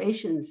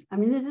illustrations. I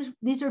mean,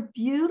 these are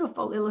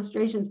beautiful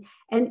illustrations,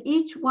 and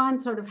each one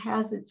sort of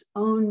has its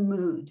own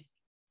mood.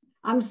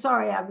 I'm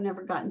sorry, I've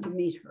never gotten to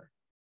meet her,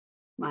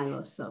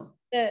 Milo. So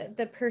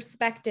the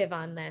perspective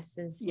on this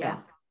is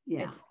just,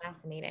 it's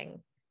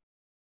fascinating.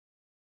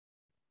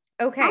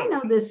 Okay. I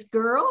know this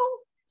girl.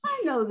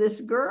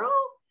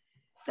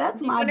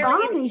 That's my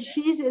Bonnie.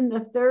 She's in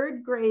the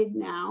 3rd grade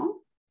now.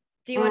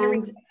 Do you want to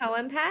read the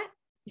poem, Pat?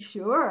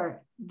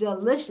 Sure.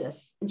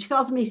 Delicious. And she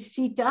calls me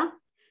Sita,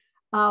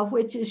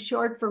 which is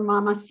short for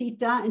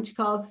Mamacita, and she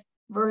calls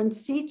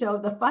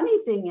Verncito. The funny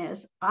thing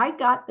is, I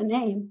got the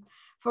name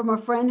from a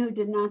friend who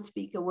did not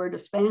speak a word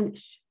of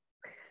Spanish.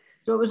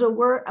 So it was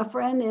a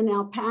friend in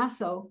El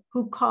Paso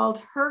who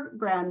called her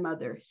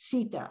grandmother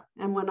Sita.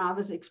 And when I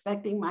was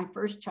expecting my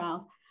first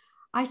child,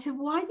 I said,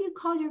 "Why do you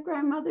call your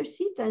grandmother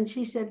Sita?" And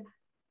she said,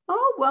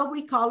 "Oh, well,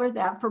 we call her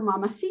that for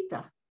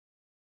Mamacita."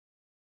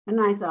 And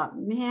I thought,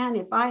 man,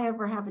 if I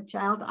ever have a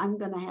child, I'm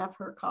going to have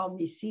her call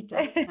me Sita.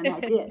 And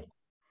I did.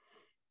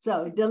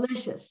 So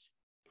delicious.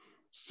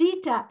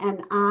 Sita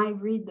and I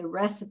read the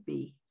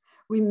recipe.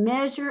 We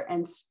measure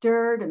and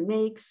stir to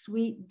make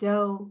sweet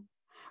dough.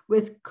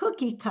 With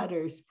cookie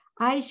cutters,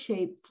 I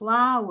shape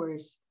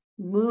flowers,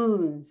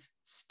 moons,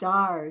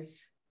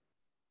 stars.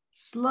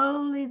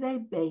 Slowly they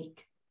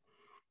bake,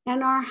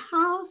 and our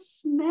house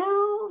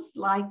smells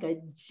like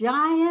a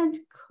giant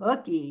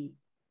cookie.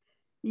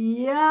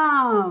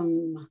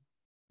 Yum,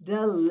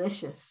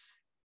 delicious.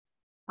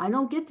 I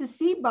don't get to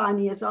see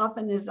Bonnie as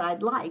often as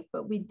I'd like,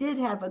 but we did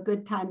have a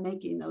good time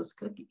making those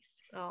cookies.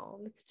 Oh,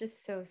 it's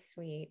just so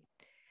sweet.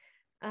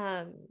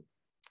 And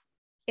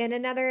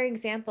another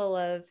example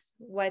of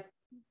what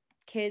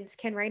kids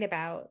can write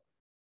about,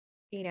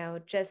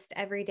 just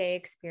everyday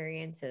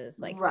experiences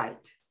like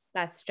right.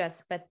 But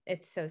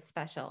it's so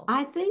special.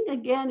 I think,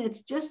 again, it's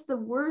just the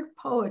word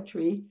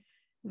poetry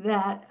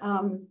that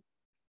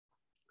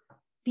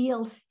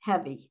feels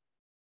heavy.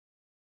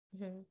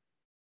 Mm-hmm.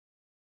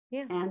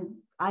 Yeah. And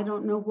I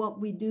don't know what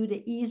we do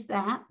to ease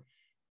that,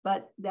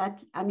 but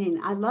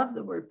I love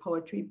the word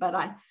poetry, but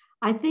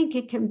I think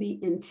it can be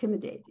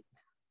intimidating.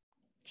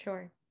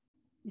 Sure.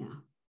 Yeah.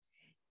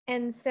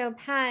 And so,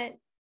 Pat,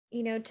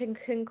 to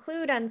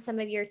conclude on some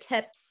of your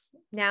tips,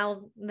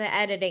 now the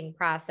editing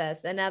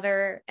process,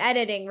 another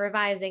editing,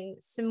 revising,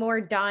 some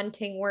more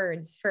daunting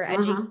words for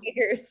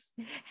educators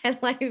and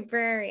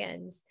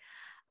librarians.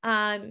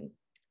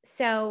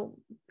 So,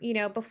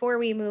 before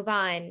we move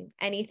on,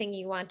 anything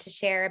you want to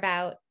share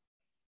about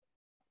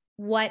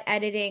what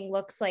editing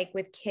looks like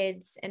with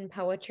kids and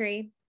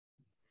poetry?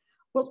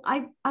 Well,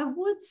 I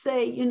would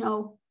say,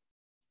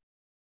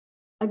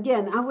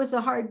 again, I was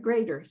a hard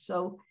grader,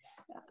 so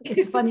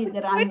it's funny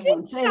that I'm the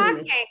one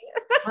saying this.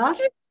 Huh?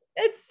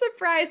 It's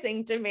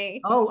surprising to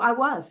me. Oh, I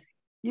was.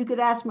 You could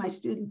ask my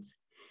students.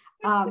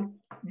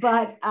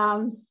 But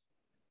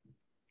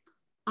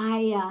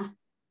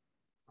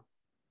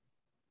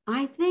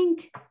I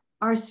think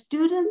our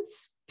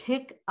students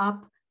pick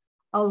up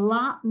a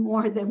lot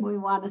more than we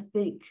want to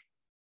think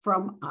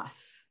from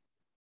us.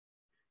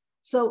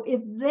 So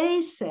if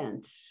they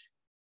sense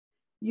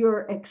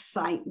your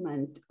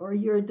excitement or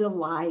your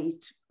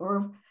delight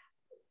or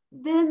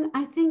then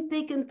I think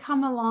they can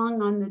come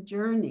along on the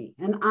journey.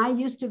 And I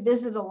used to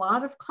visit a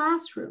lot of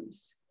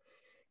classrooms,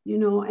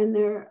 and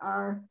there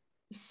are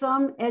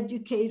some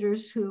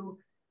educators who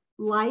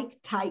like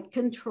tight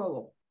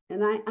control.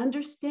 And I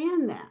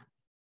understand that.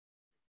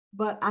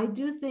 But I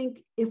do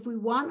think if we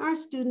want our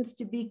students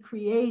to be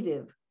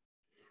creative,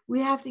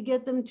 we have to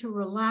get them to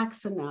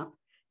relax enough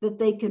that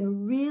they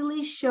can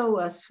really show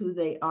us who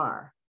they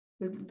are.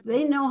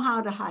 They know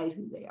how to hide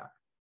who they are.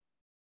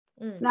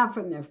 Not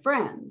from their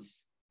friends,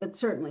 but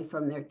certainly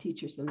from their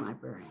teachers and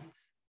librarians.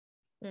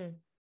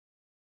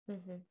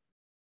 Mm-hmm.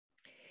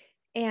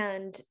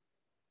 And,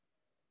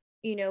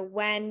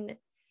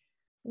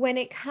 when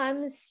it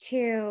comes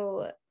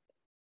to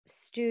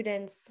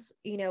students,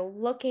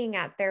 looking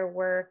at their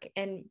work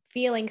and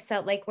feeling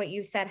like what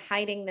you said,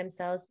 hiding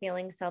themselves,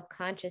 feeling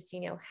self-conscious,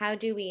 how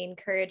do we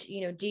encourage,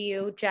 do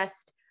you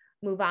just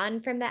move on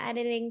from the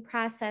editing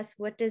process?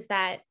 What does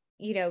that,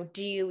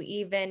 do you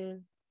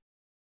even,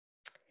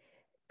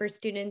 for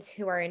students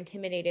who are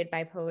intimidated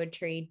by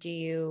poetry, do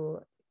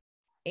you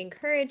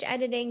encourage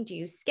editing? Do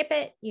you skip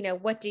it?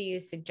 What do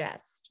you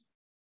suggest?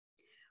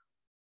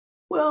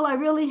 Well, I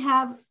really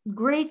have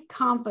great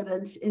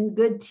confidence in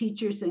good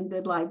teachers and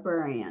good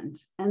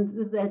librarians,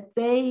 and that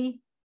they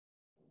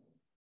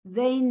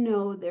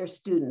know their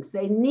students.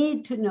 They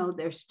need to know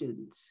their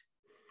students.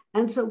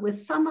 And so with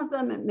some of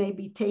them, it may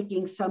be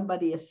taking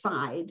somebody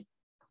aside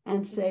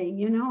and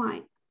saying,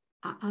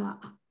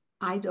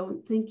 I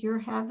don't think you're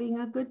having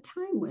a good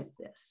time with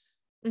this.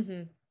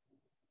 Mm-hmm.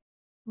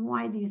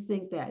 Why do you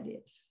think that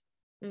is?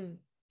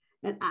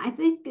 And I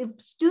think if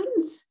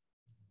students,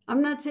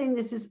 I'm not saying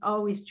this is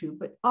always true,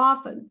 but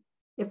often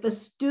if a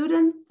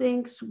student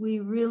thinks we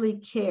really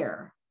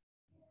care,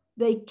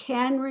 they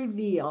can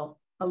reveal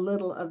a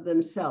little of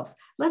themselves.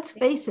 Let's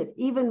face it,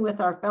 even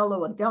with our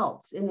fellow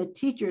adults in a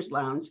teacher's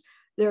lounge,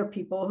 there are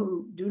people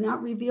who do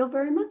not reveal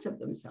very much of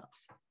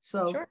themselves.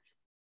 So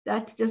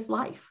that's just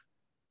life.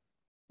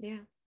 Yeah.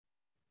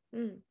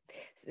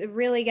 So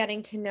really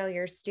getting to know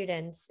your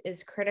students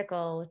is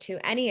critical to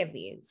any of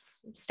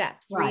these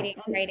steps,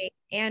 reading, writing,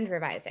 and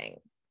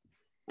revising.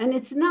 And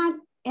it's not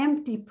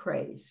empty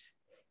praise.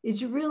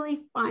 It's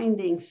really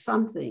finding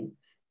something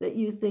that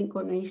you think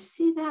when you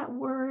see that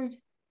word,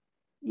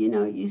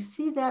 you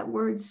see that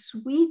word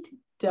sweet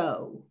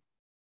dough.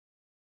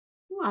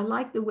 Oh, I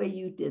like the way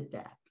you did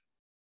that.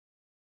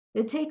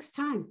 It takes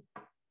time.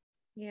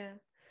 Yeah.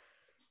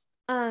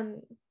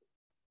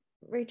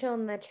 Rachel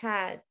in the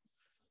chat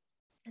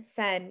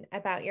said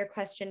about your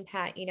question,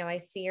 Pat, I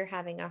see you're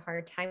having a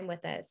hard time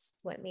with this.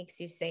 What makes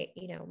you say,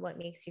 what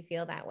makes you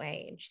feel that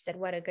way? And she said,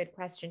 what a good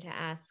question to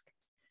ask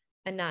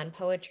a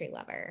non-poetry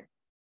lover.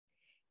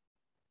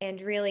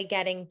 And really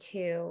getting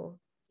to,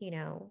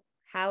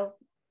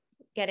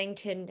 getting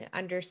to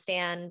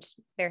understand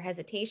their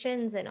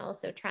hesitations and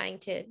also trying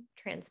to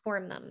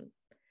transform them.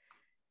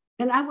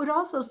 And I would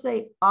also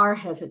say our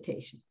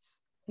hesitations.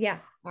 Yeah.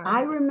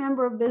 I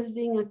remember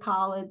visiting a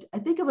college, I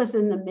think it was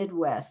in the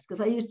Midwest, because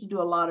I used to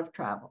do a lot of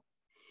travel.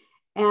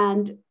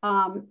 And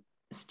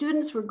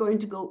students were going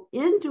to go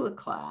into a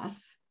class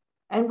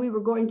and we were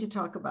going to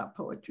talk about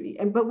poetry.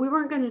 But we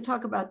weren't going to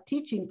talk about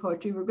teaching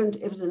poetry.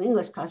 It was an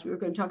English class. We were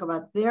going to talk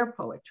about their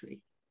poetry.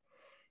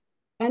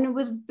 And it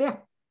was very,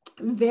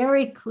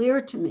 very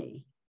clear to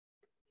me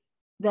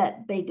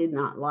that they did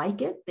not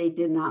like it. They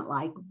did not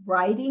like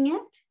writing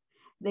it.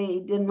 They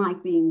didn't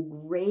like being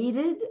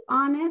graded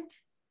on it.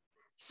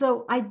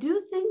 So I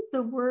do think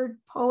the word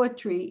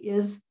poetry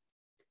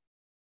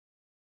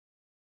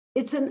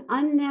it's an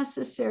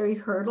unnecessary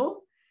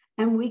hurdle,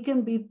 and we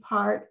can be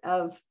part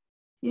of,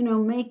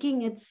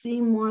 making it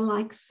seem more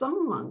like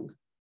song.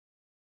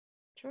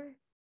 Sure.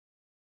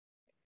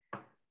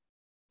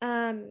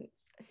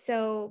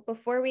 So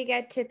before we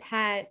get to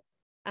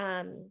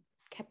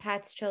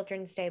Pat's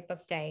Children's Day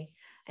book day,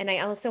 and I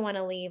also want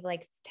to leave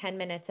like 10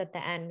 minutes at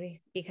the end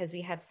because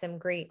we have some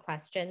great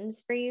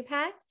questions for you,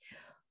 Pat.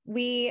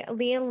 Lee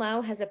and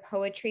Low has a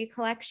poetry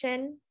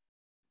collection.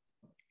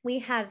 We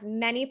have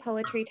many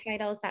poetry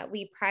titles that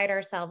we pride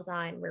ourselves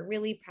on. We're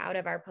really proud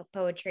of our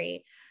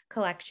poetry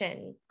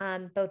collection,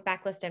 both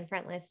backlist and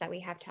frontlist that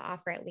we have to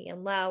offer at Lee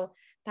and Low.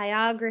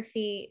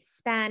 Biography,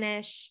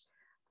 Spanish,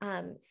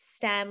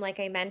 STEM, like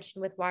I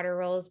mentioned with Water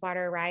Rolls,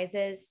 Water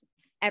Rises,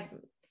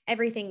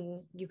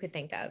 everything you could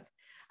think of.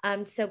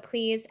 So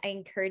please, I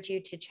encourage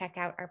you to check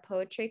out our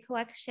poetry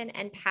collection.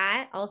 And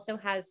Pat also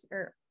has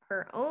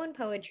her own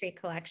poetry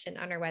collection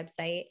on our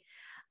website.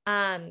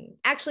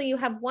 Actually, you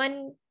have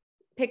one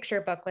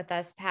picture book with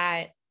us,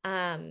 Pat,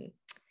 a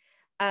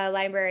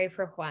library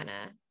for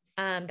Juana.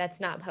 That's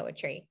not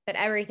poetry, but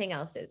everything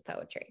else is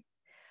poetry.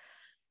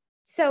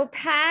 So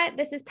Pat,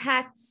 this is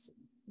Pat's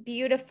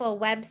beautiful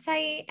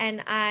website.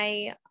 And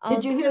I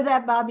also— Did you hear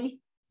that, Bobby?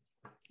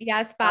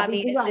 Yes,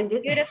 Bobby.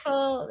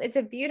 It's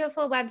a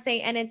beautiful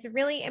website, and it's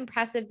really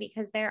impressive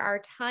because there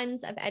are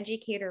tons of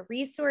educator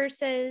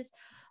resources.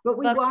 But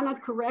we want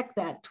to correct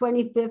that.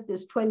 25th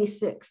is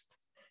 26th.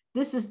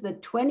 This is the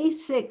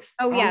 26th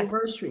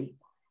anniversary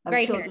of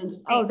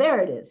children's. Oh, there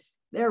it is.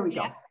 There we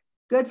go.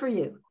 Good for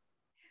you.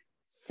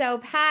 So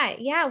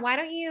Pat, yeah, why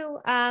don't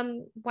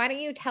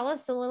you tell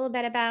us a little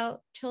bit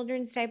about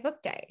Children's Day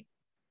Book Day?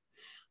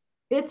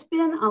 It's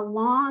been a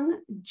long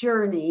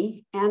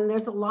journey, and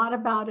there's a lot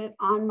about it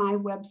on my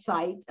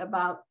website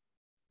about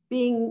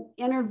being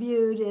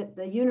interviewed at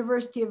the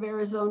University of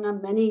Arizona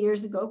many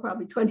years ago,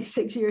 probably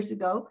 26 years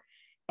ago.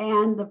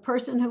 And the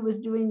person who was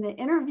doing the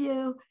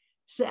interview,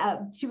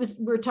 we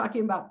were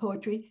talking about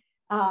poetry.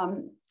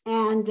 And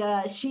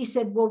she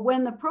said, well,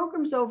 when the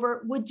program's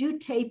over, would you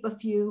tape a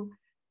few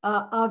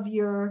of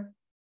your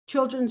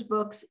children's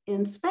books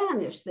in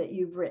Spanish that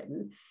you've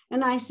written?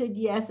 And I said,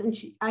 yes. And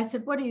I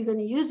said, what are you going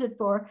to use it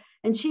for?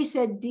 And she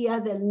said,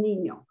 Dia del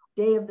Niño,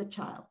 Day of the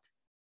Child.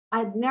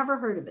 I'd never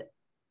heard of it.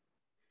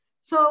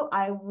 So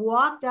I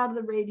walked out of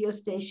the radio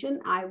station.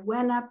 I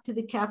went up to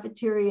the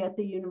cafeteria at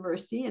the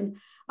university, and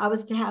I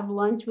was to have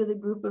lunch with a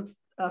group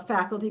of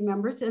faculty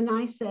members. And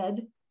I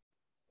said,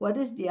 what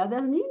is Dia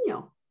del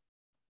Niño?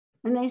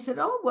 And they said,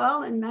 oh,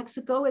 well, in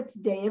Mexico, it's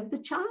Day of the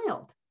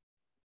Child.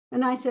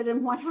 And I said,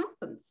 and what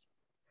happens?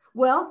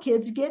 Well,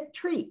 kids get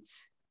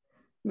treats.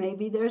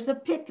 Maybe there's a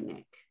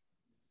picnic.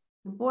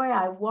 And boy,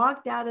 I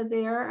walked out of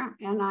there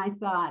and I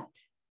thought,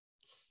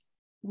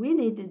 we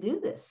need to do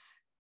this.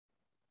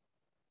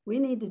 We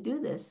need to do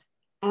this.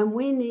 And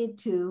we need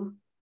to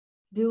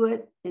do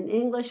it in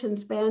English and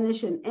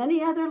Spanish and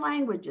any other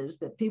languages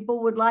that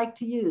people would like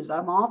to use.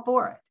 I'm all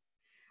for it.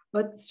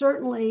 But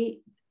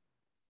certainly,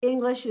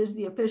 English is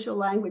the official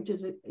language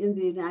in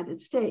the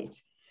United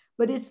States.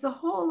 But it's the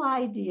whole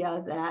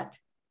idea that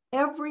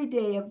every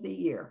day of the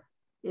year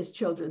is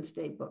Children's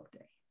Day Book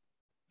Day.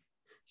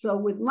 So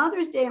with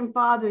Mother's Day and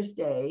Father's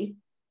Day,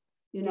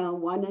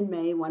 one in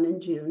May, one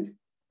in June,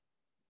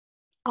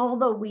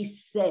 although we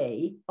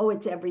say, oh,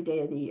 it's every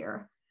day of the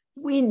year,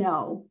 we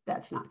know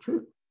that's not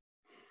true.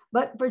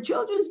 But for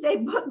Children's Day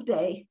Book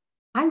Day,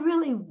 I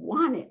really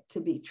want it to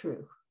be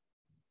true.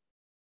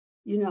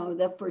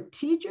 That for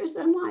teachers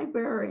and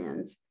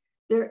librarians,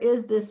 there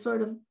is this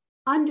sort of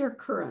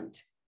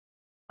undercurrent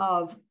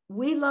of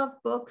we love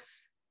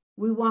books,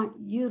 we want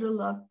you to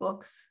love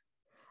books.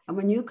 And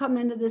when you come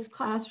into this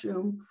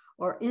classroom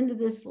or into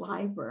this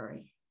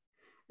library,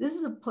 this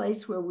is a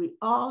place where we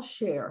all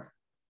share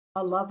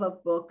a love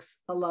of books,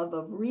 a love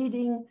of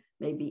reading,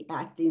 maybe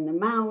acting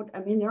them out. I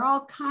mean, there are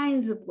all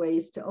kinds of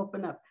ways to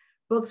open up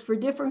books for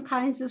different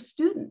kinds of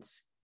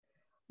students.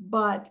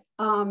 But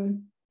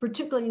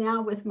particularly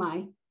now with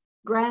my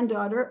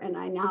granddaughter, and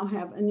I now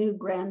have a new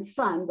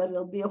grandson, but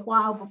it'll be a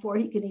while before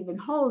he can even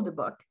hold a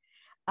book.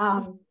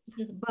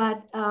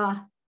 But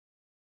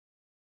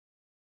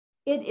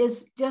it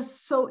is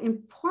just so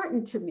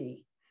important to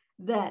me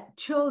that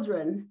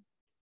children,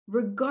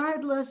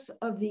 regardless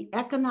of the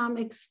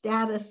economic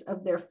status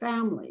of their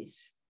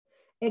families,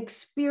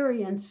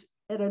 experience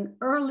at an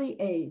early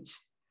age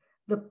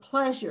the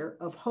pleasure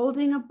of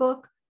holding a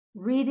book,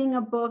 reading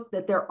a book,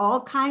 that there are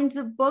all kinds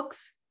of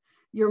books.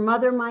 Your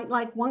mother might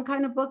like one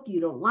kind of book,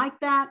 you don't like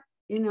that,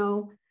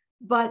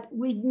 but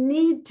we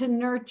need to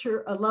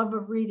nurture a love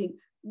of reading.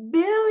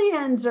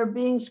 Billions are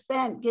being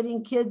spent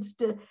getting kids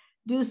to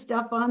do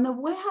stuff on the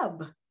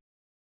web.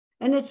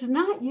 And it's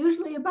not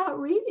usually about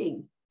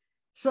reading.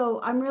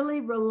 So I'm really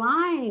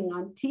relying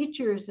on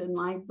teachers and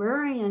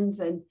librarians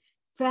and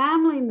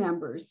family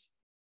members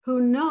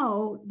who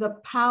know the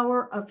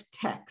power of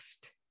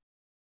text.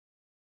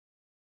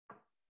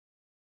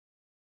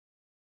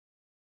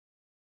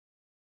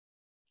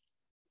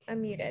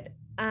 I'm muted.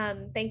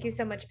 Thank you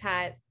so much,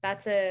 Pat.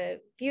 That's a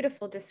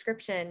beautiful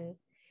description.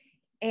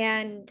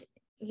 And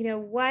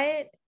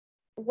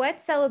what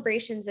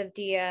celebrations of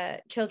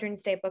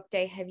Children's Day Book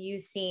Day have you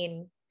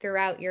seen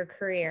throughout your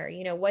career?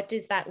 What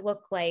does that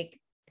look like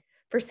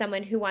for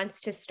someone who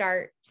wants to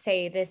start,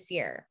 say, this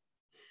year?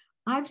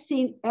 I've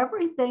seen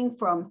everything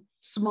from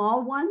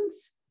small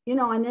ones,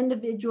 an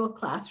individual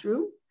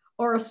classroom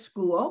or a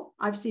school.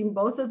 I've seen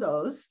both of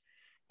those.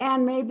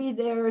 And maybe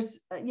there's,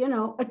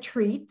 a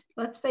treat.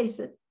 Let's face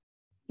it,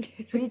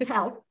 treats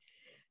help.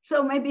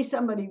 So maybe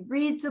somebody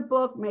reads a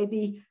book.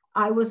 Maybe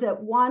I was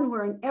at one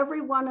where in every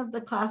one of the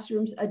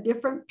classrooms, a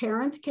different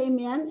parent came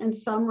in and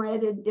some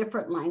read in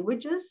different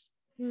languages.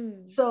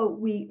 So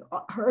we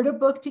heard a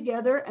book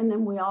together and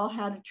then we all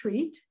had a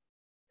treat.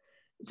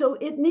 So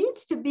it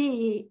needs to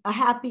be a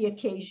happy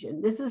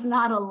occasion. This is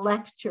not a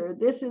lecture.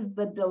 This is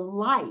the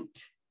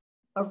delight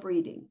of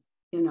reading,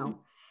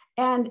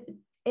 And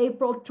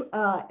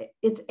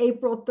it's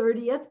April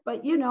 30th,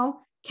 but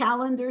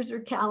calendars are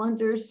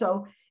calendars.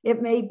 So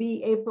it may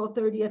be April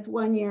 30th,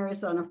 one year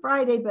is on a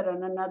Friday, but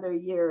on another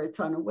year it's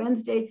on a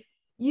Wednesday.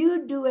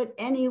 You do it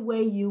any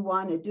way you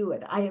want to do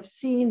it. I have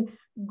seen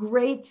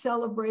great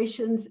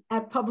celebrations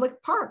at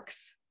public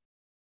parks.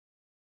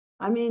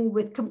 I mean,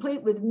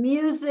 complete with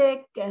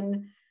music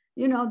and,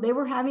 they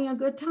were having a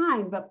good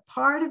time, but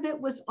part of it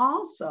was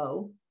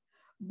also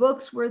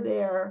books were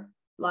there,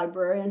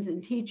 librarians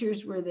and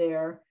teachers were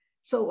there.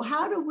 So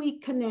how do we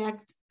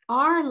connect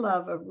our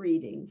love of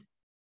reading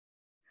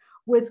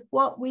with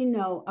what we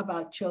know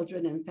about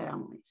children and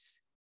families?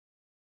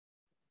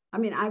 I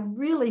mean, I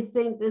really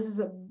think this is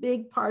a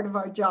big part of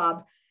our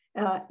job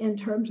in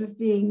terms of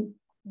being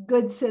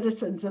good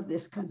citizens of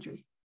this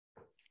country.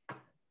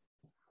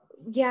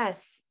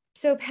 Yes.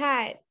 So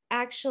Pat,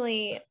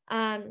 actually,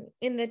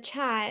 in the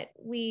chat,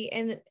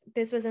 and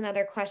this was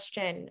another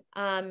question.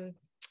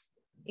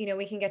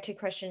 We can get to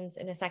questions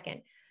in a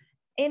second.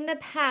 In the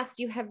past,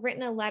 you have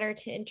written a letter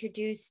to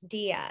introduce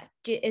Dia.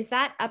 Is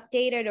that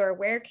updated, or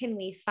where can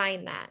we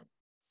find that?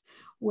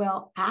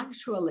 Well,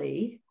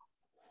 actually,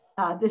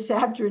 this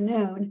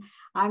afternoon,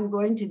 I'm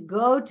going to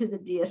go to the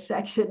Dia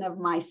section of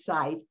my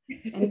site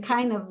and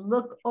kind of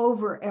look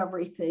over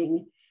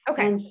everything.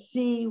 Okay. And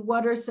see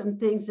what are some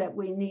things that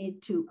we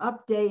need to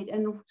update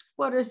and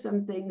what are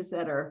some things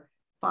that are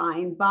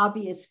fine.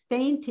 Bobby is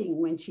fainting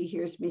when she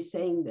hears me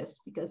saying this,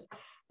 because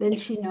then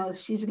she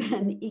knows she's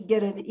going to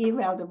get an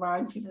email tomorrow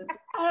and she says,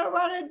 I don't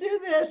want to do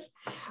this.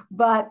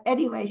 But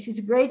anyway, she's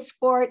a great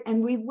sport,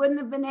 and we wouldn't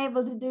have been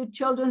able to do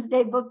Children's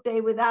Day Book Day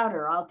without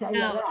her. I'll tell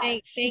you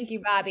that. Thank you,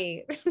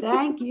 Bobby.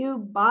 Thank you,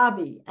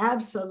 Bobby.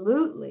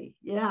 Absolutely.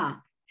 Yeah.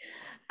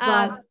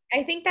 I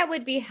think that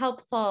would be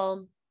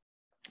helpful,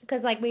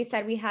 because like we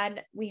said, we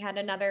had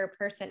another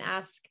person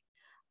ask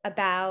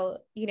about,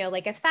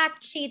 like a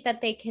fact sheet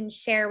that they can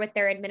share with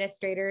their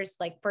administrators.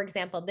 Like, for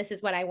example, this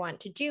is what I want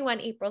to do on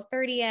April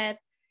 30th,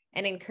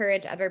 and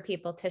encourage other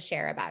people to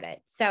share about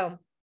it. So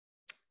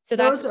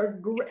those are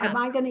great. Am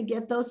I going to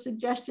get those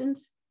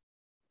suggestions?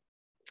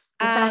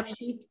 The fact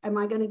sheet, am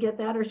I going to get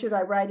that, or should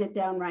I write it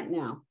down right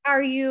now?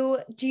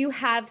 Do you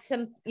have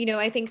some,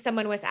 I think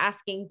someone was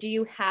asking, do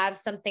you have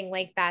something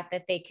like that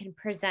they can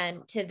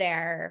present to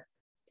their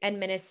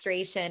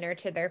administration or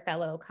to their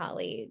fellow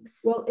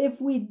colleagues? Well,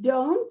 if we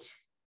don't,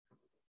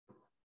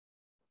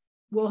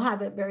 we'll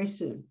have it very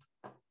soon.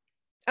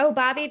 Oh,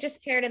 Bobby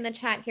just shared in the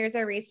chat, here's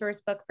a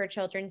resource book for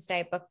Children's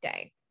Day Book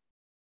Day.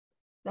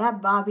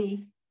 That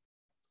Bobby.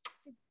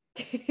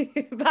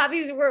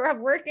 Bobby's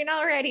working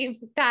already,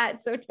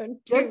 Pat, so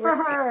don't do Good for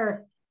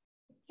her.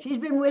 She's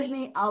been with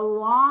me a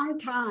long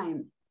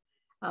time.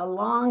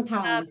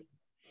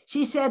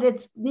 She said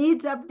it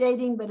needs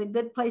updating, but a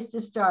good place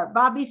to start.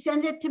 Bobby,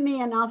 send it to me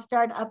and I'll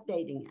start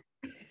updating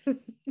it.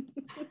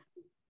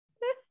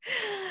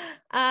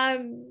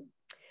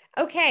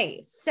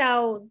 Okay,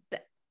 so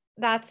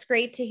that's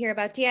great to hear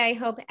about, Dia. I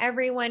hope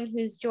everyone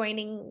who's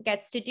joining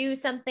gets to do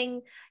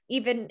something,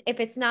 even if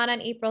it's not on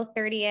April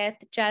 30th.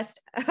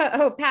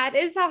 Pat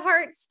is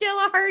still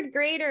a hard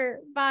grader.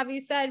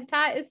 Bobby said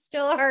Pat is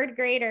still a hard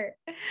grader.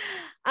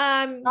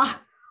 Laureen,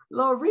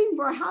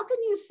 how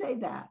can you say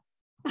that?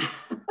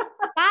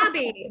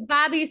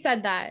 Bobby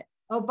said that.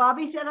 Oh,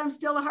 Bobby said I'm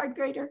still a hard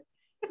grader?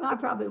 Well, I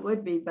probably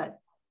would be, but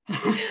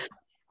I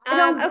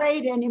don't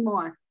grade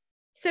anymore.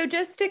 So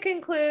just to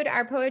conclude,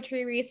 our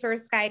poetry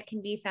resource guide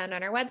can be found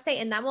on our website,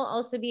 and that will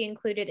also be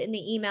included in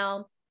the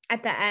email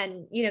at the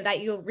end, that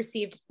you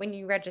received when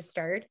you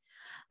registered.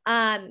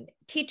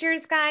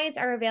 Teachers' guides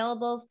are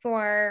available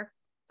for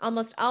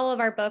almost all of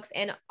our books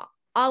and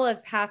all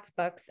of Pat's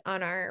books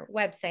on our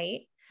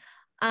website.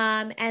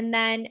 And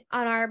then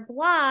on our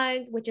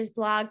blog, which is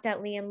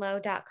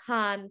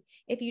blog.leandlow.com,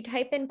 if you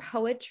type in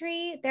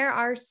poetry, there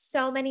are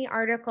so many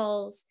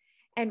articles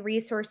and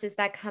resources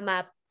that come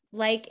up,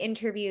 like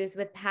interviews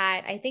with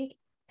Pat. I think,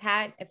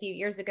 Pat, a few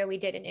years ago, we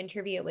did an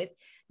interview with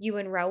you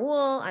and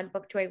Raul on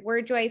Book Joy,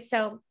 Word Joy.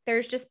 So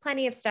there's just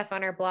plenty of stuff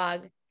on our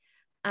blog.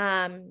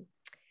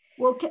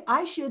 Well,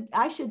 I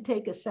should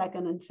take a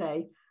second and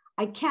say,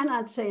 I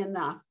cannot say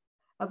enough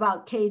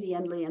about Katie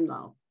and Lee and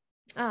Low.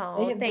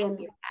 Oh, thank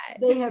you,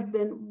 Pat. They have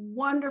been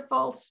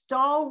wonderful,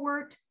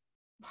 stalwart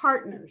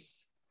partners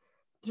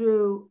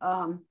through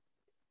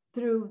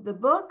the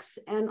books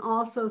and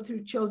also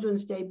through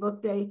Children's Day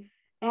Book Day.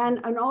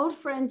 And an old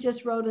friend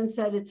just wrote and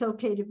said, it's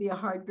okay to be a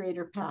hard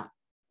grader, Pat.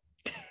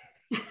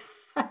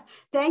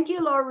 Thank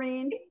you,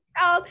 Laureen.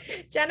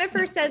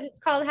 Jennifer says it's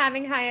called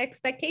having high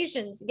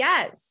expectations.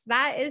 Yes,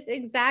 that is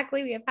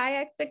exactly. We have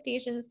high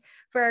expectations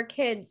for our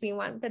kids. We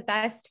want the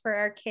best for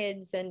our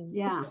kids. And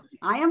yeah,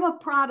 I am a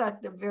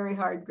product of very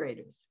hard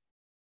graders.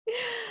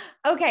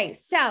 Okay,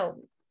 so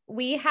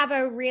we have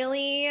a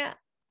really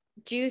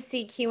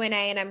juicy Q&A,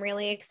 and I'm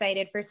really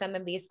excited for some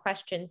of these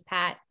questions,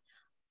 Pat,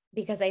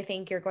 because I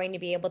think you're going to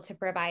be able to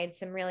provide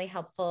some really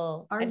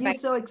helpful advice.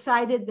 You so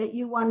excited that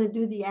you want to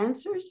do the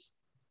answers?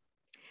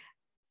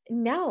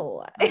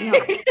 No. You're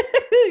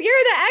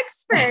the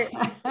expert.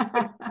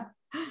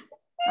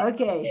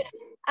 Okay.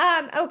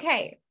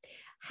 Okay.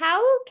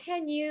 How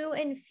can you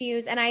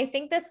infuse, and I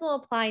think this will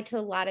apply to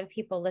a lot of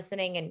people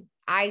listening, and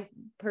I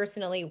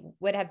personally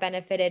would have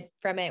benefited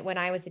from it when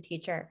I was a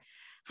teacher.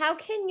 How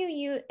can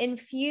you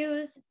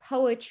infuse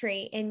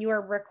poetry in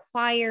your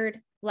required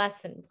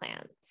lesson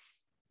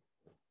plans?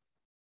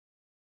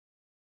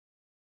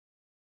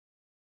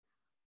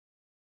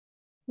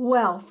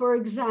 Well, for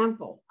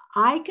example,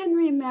 I can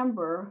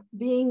remember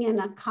being in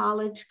a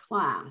college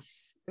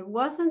class. It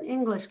wasn't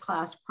English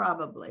class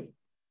probably,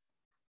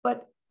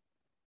 but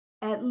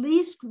at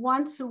least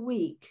once a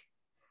week,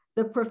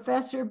 the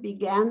professor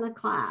began the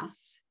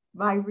class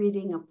by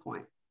reading a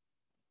poem.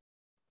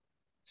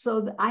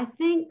 So I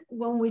think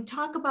when we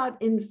talk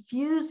about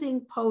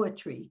infusing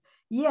poetry,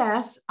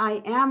 yes,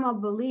 I am a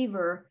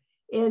believer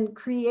in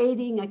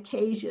creating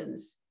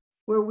occasions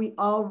where we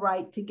all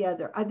write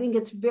together. I think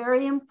it's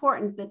very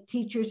important that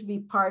teachers be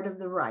part of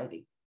the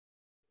writing.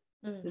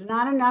 It's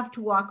not enough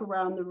to walk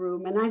around the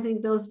room. And I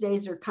think those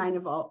days are kind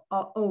of all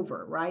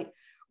over, right?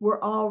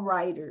 We're all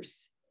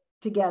writers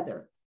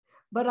together.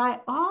 But I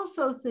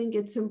also think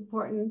it's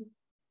important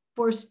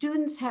for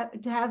students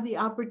to have the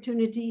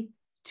opportunity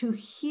to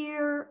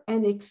hear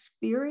and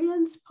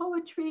experience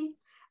poetry.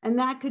 And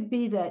that could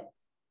be that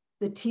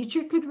the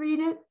teacher could read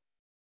it,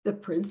 the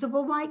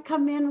principal might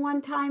come in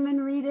one time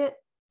and read it,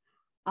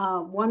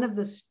 one of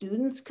the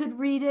students could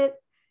read it.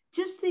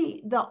 Just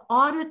the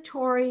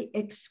auditory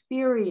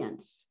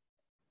experience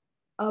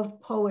of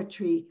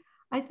poetry,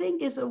 I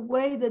think, is a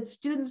way that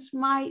students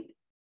might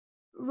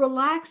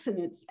relax in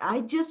it. I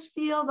just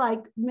feel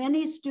like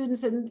many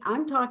students, and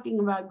I'm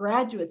talking about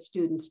graduate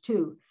students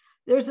too,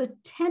 there's a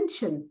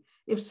tension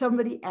if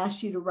somebody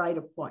asks you to write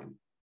a poem.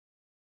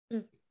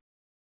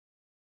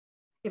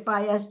 If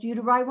I asked you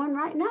to write one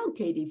right now,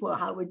 Katie, well,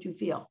 how would you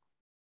feel?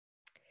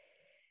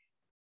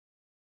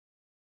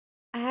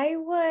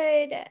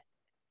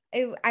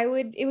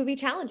 It would be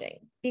challenging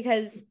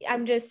because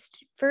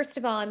first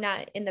of all, I'm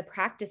not in the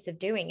practice of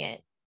doing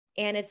it.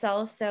 And it's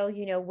also,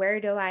 where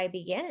do I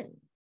begin?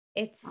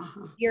 It's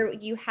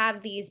you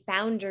have these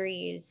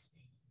boundaries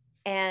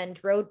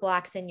and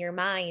roadblocks in your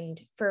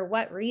mind for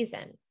what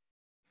reason?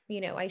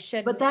 I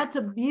shouldn't. But that's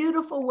a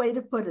beautiful way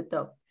to put it,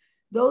 though.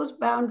 Those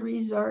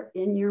boundaries are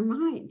in your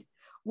mind.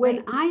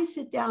 When I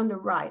sit down to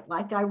write,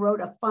 like I wrote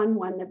a fun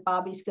one that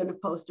Bobby's going to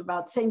post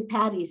about St.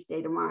 Patty's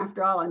Day tomorrow.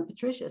 After all, I'm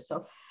Patricia,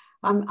 so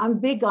I'm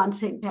big on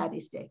St.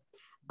 Patty's Day.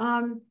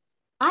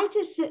 I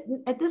just sit,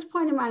 at this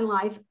point in my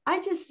life, I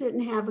just sit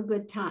and have a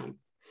good time.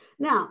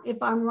 Now,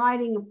 if I'm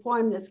writing a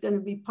poem that's going to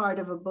be part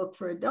of a book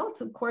for adults,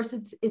 of course,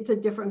 it's a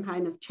different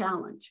kind of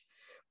challenge.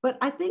 But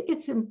I think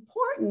it's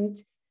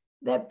important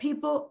that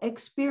people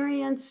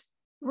experience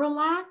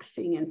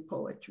relaxing in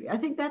poetry. I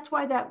think that's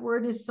why that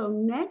word is so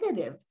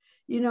negative.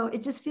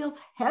 It just feels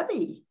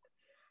heavy.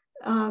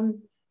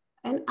 And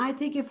I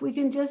think if we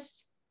can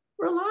just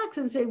relax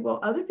and say, well,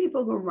 other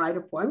people can write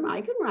a poem, I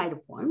can write a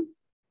poem.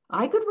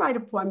 I could write a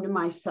poem to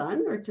my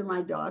son or to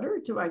my daughter or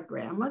to my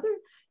grandmother.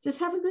 Just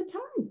have a good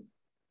time.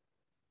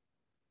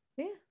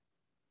 Yeah.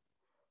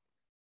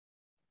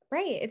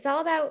 Right. It's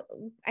all about,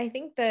 I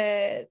think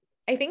the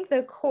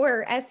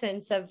core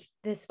essence of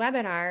this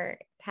webinar,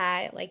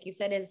 Pat, like you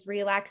said, is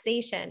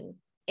relaxation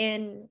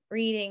in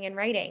reading and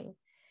writing.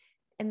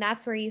 And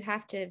that's where you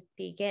have to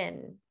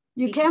begin.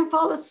 You can't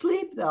fall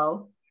asleep,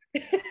 though.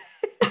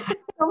 I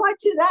don't want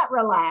you that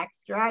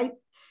relaxed, right?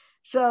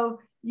 So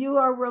you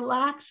are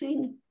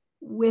relaxing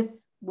with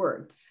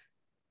words,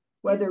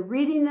 whether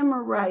reading them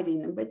or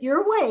writing them, but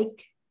you're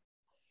awake.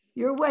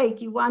 You're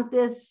awake. You want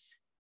this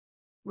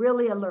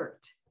really alert.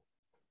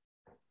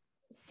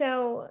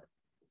 So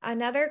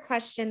another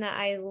question that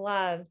I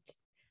loved,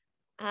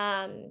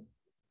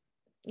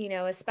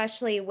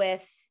 especially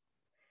with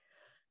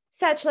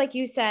such, like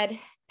you said,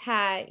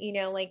 Pat,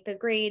 like the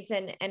grades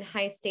and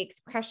high stakes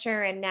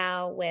pressure, and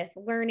now with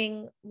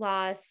learning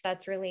loss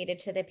that's related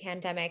to the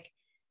pandemic,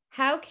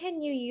 how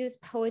can you use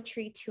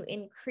poetry to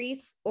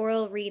increase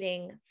oral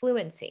reading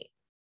fluency?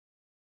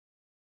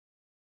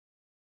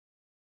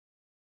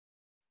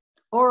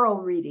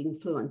 Oral reading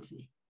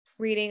fluency.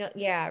 Reading out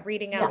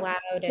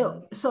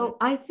loud. So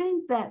I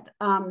think that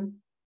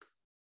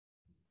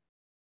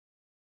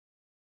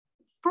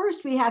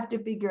first we have to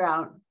figure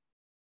out,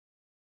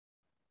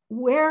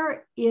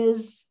 where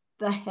is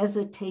the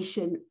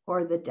hesitation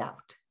or the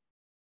doubt?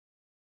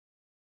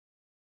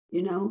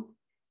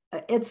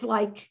 It's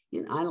like,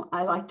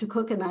 I like to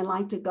cook and I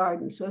like to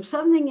garden. So if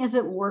something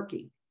isn't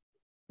working,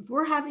 if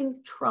we're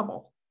having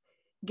trouble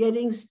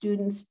getting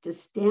students to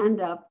stand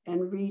up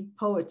and read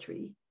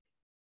poetry,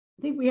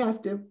 I think we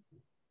have to,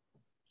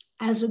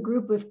 as a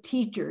group of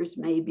teachers,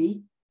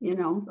 maybe,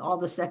 all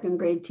the second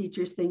grade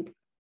teachers think,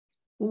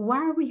 well, why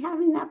are we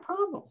having that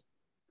problem?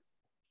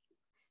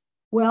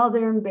 Well,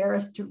 they're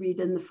embarrassed to read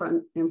in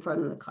front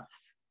of the class.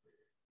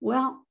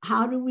 Well,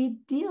 how do we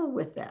deal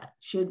with that?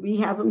 Should we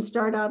have them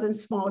start out in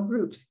small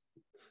groups?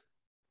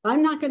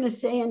 I'm not going to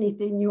say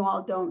anything you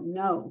all don't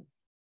know,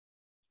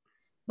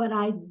 but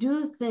I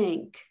do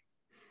think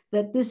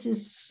that this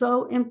is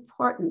so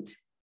important.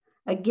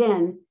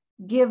 Again,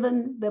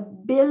 given the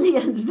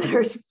billions that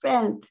are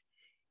spent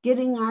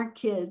getting our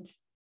kids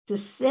to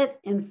sit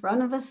in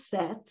front of a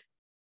set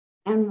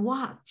and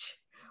watch.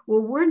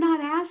 Well, we're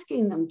not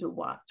asking them to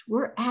watch.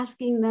 We're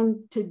asking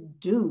them to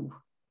do.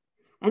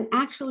 And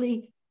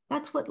actually,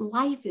 that's what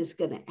life is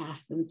going to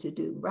ask them to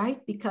do,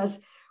 right? Because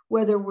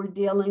whether we're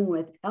dealing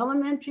with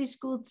elementary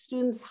school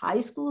students,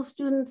 high school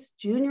students,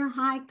 junior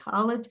high,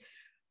 college,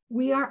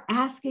 we are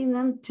asking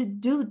them to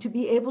do, to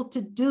be able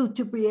to do,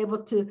 to be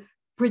able to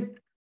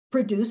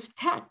produce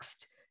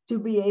text, to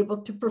be able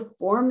to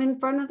perform in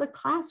front of the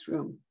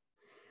classroom.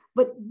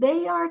 But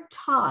they are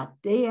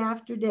taught day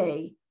after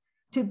day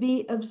to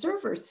be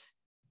observers.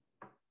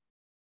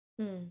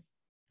 Mm.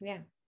 Yeah.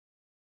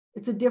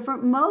 It's a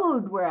different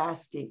mode we're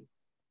asking.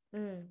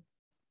 Mm.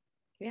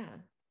 Yeah.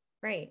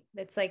 Right.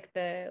 It's like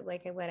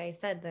what I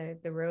said,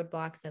 the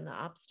roadblocks and the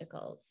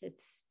obstacles.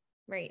 It's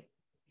right.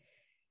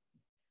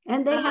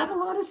 And they have a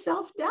lot of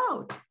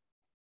self-doubt.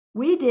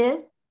 We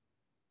did.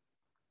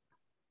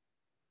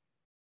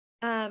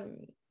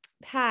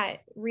 Pat,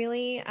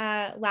 really,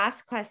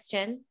 last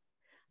question.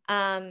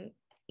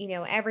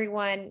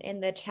 Everyone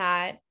in the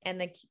chat and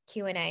the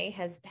Q&A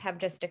have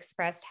just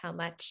expressed how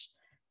much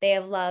they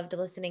have loved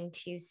listening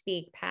to you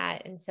speak,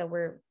 Pat. And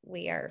so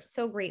we are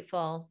so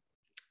grateful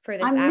for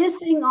this. I'm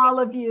missing all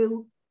of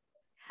you.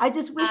 I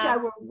just wish I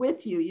were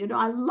with you. You know,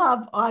 I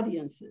love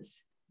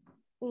audiences.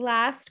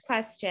 Last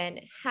question.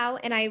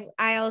 I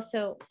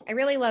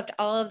really loved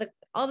all of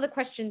the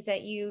questions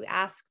that you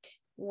asked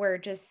were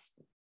just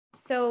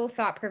so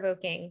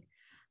thought-provoking.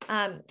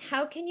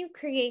 How can you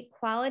create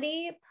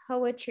quality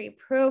poetry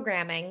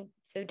programming?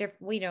 So,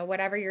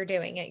 whatever you're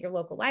doing at your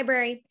local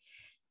library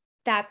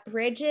that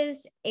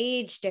bridges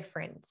age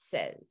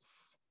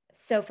differences.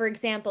 So, for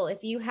example,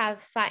 if you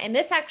have and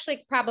this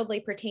actually probably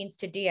pertains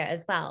to Dia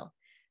as well.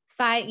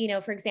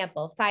 For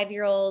example,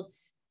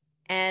 5-year-olds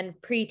and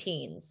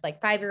preteens,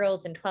 like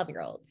 5-year-olds and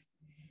 12-year-olds.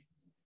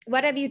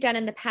 What have you done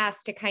in the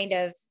past to kind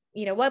of,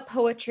 what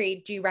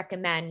poetry do you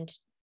recommend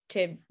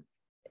to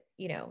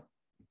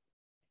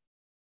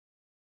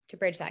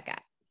bridge that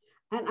gap?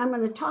 And I'm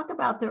going to talk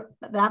about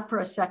that for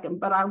a second,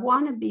 but I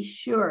want to be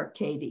sure,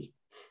 Katie,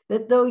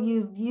 that though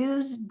you've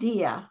used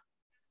Dia,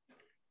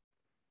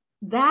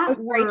 that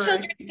word,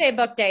 Children's Day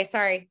book day,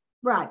 sorry.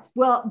 Right.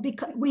 Well,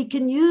 because we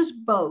can use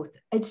both.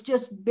 It's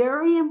just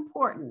very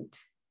important.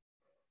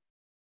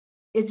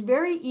 It's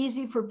very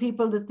easy for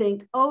people to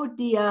think, oh,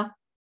 Dia,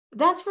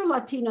 that's for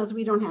Latinos.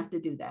 We don't have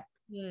to do that.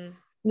 Mm.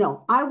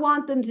 No, I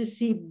want them to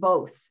see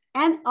both,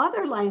 and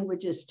other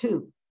languages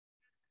too,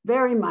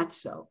 very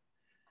much so.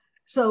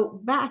 So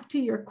back to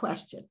your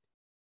question.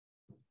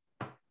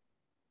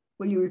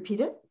 Will you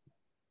repeat it?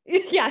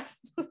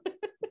 Yes.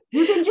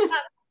 You can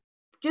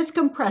just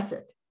compress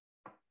it.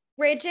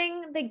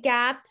 Bridging the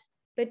gap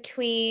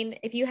between,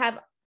 if you have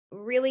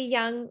really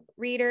young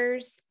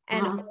readers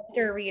and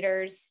older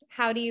readers,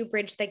 how do you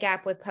bridge the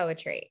gap with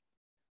poetry?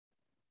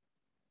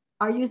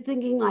 Are you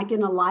thinking like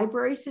in a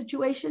library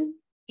situation?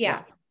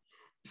 Yeah.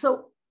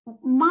 So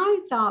my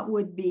thought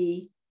would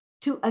be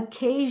to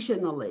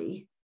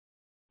occasionally,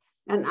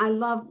 and I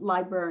love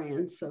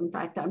librarians. In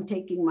fact, I'm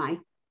taking my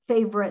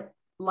favorite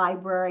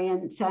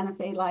librarian, Santa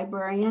Fe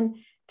librarian,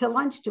 to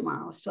lunch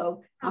tomorrow.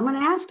 So I'm going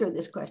to ask her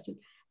this question.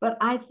 But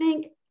I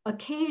think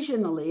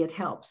occasionally it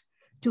helps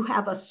to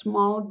have a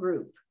small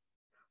group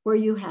where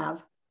you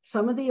have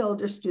some of the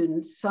older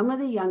students, some of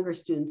the younger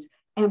students,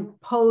 and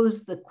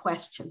pose the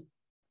question.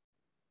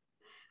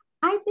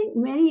 I think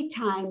many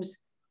times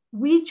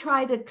we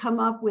try to come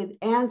up with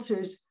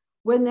answers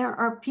when there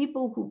are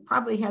people who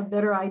probably have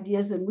better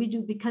ideas than we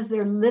do because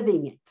they're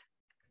living it.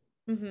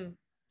 Mm-hmm.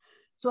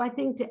 So I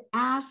think to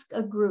ask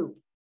a group,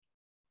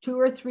 2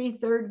 or 3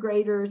 third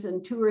graders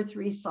and 2 or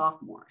 3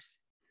 sophomores,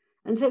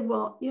 and say,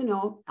 well,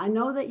 I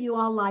know that you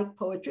all like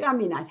poetry. I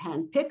mean, I'd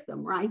handpick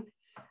them, right?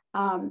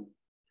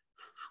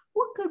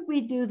 What could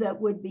we do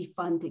that would be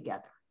fun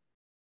together?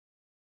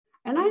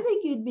 And I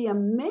think you'd be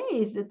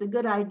amazed at the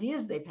good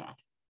ideas they've had.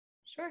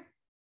 Sure.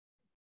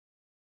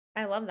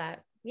 I love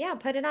that. Yeah,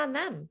 put it on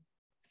them.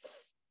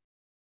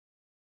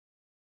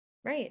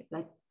 Right.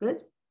 Like,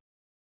 good.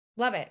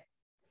 Love it.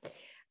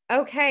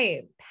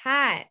 Okay,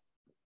 Pat,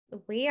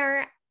 we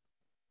are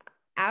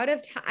out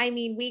of time. I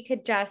mean, we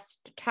could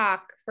just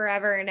talk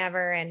forever and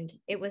ever, and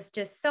it was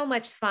just so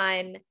much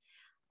fun.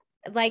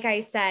 Like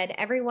I said,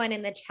 everyone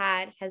in the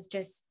chat has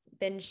just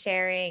been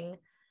sharing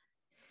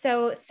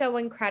so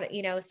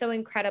incredible, so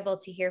incredible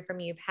to hear from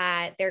you,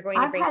 Pat.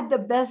 I've had the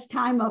best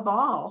time of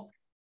all.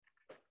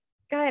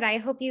 Good. I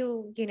hope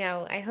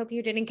I hope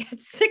you didn't get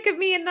sick of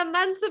me in the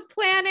months of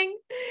planning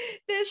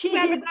this. She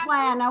did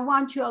plan. I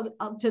want you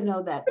all to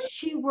know that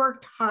she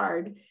worked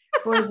hard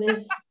for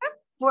this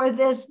for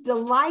this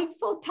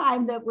delightful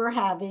time that we're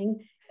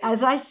having.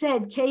 As I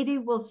said, Katie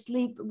will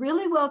sleep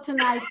really well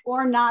tonight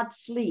or not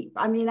sleep.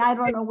 I mean, I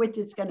don't know which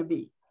it's going to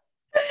be.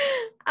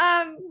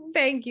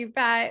 Thank you,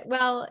 Pat.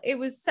 Well, it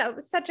was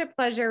such a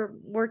pleasure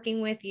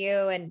working with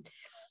you, and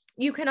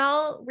you can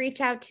all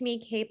reach out to me,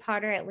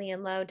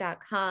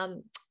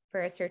 kpotter@leonlow.com,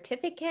 for a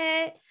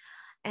certificate,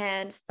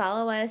 and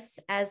follow us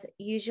as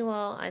usual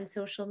on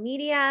social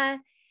media.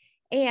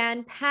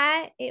 And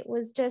Pat, it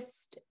was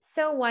just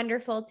so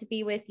wonderful to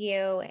be with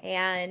you.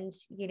 And,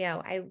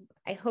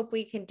 I hope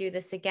we can do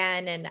this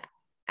again. And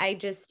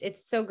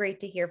it's so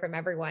great to hear from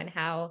everyone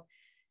how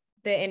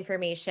the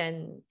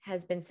information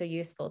has been so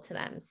useful to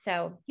them.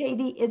 So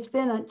Katie, it's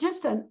been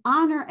just an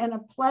honor and a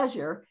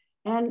pleasure.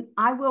 And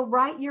I will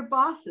write your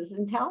bosses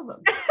and tell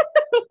them.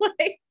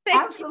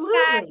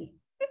 Absolutely.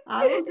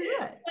 I will do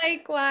it.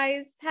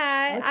 Likewise,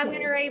 Pat. Okay. I'm going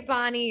to write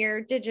Bonnie,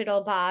 your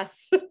digital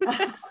boss.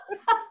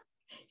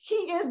 She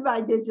is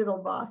my digital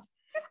boss.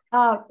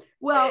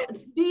 Well,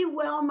 be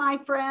well, my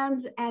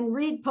friends, and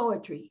read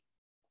poetry.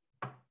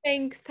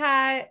 Thanks,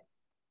 Pat.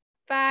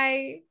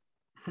 Bye.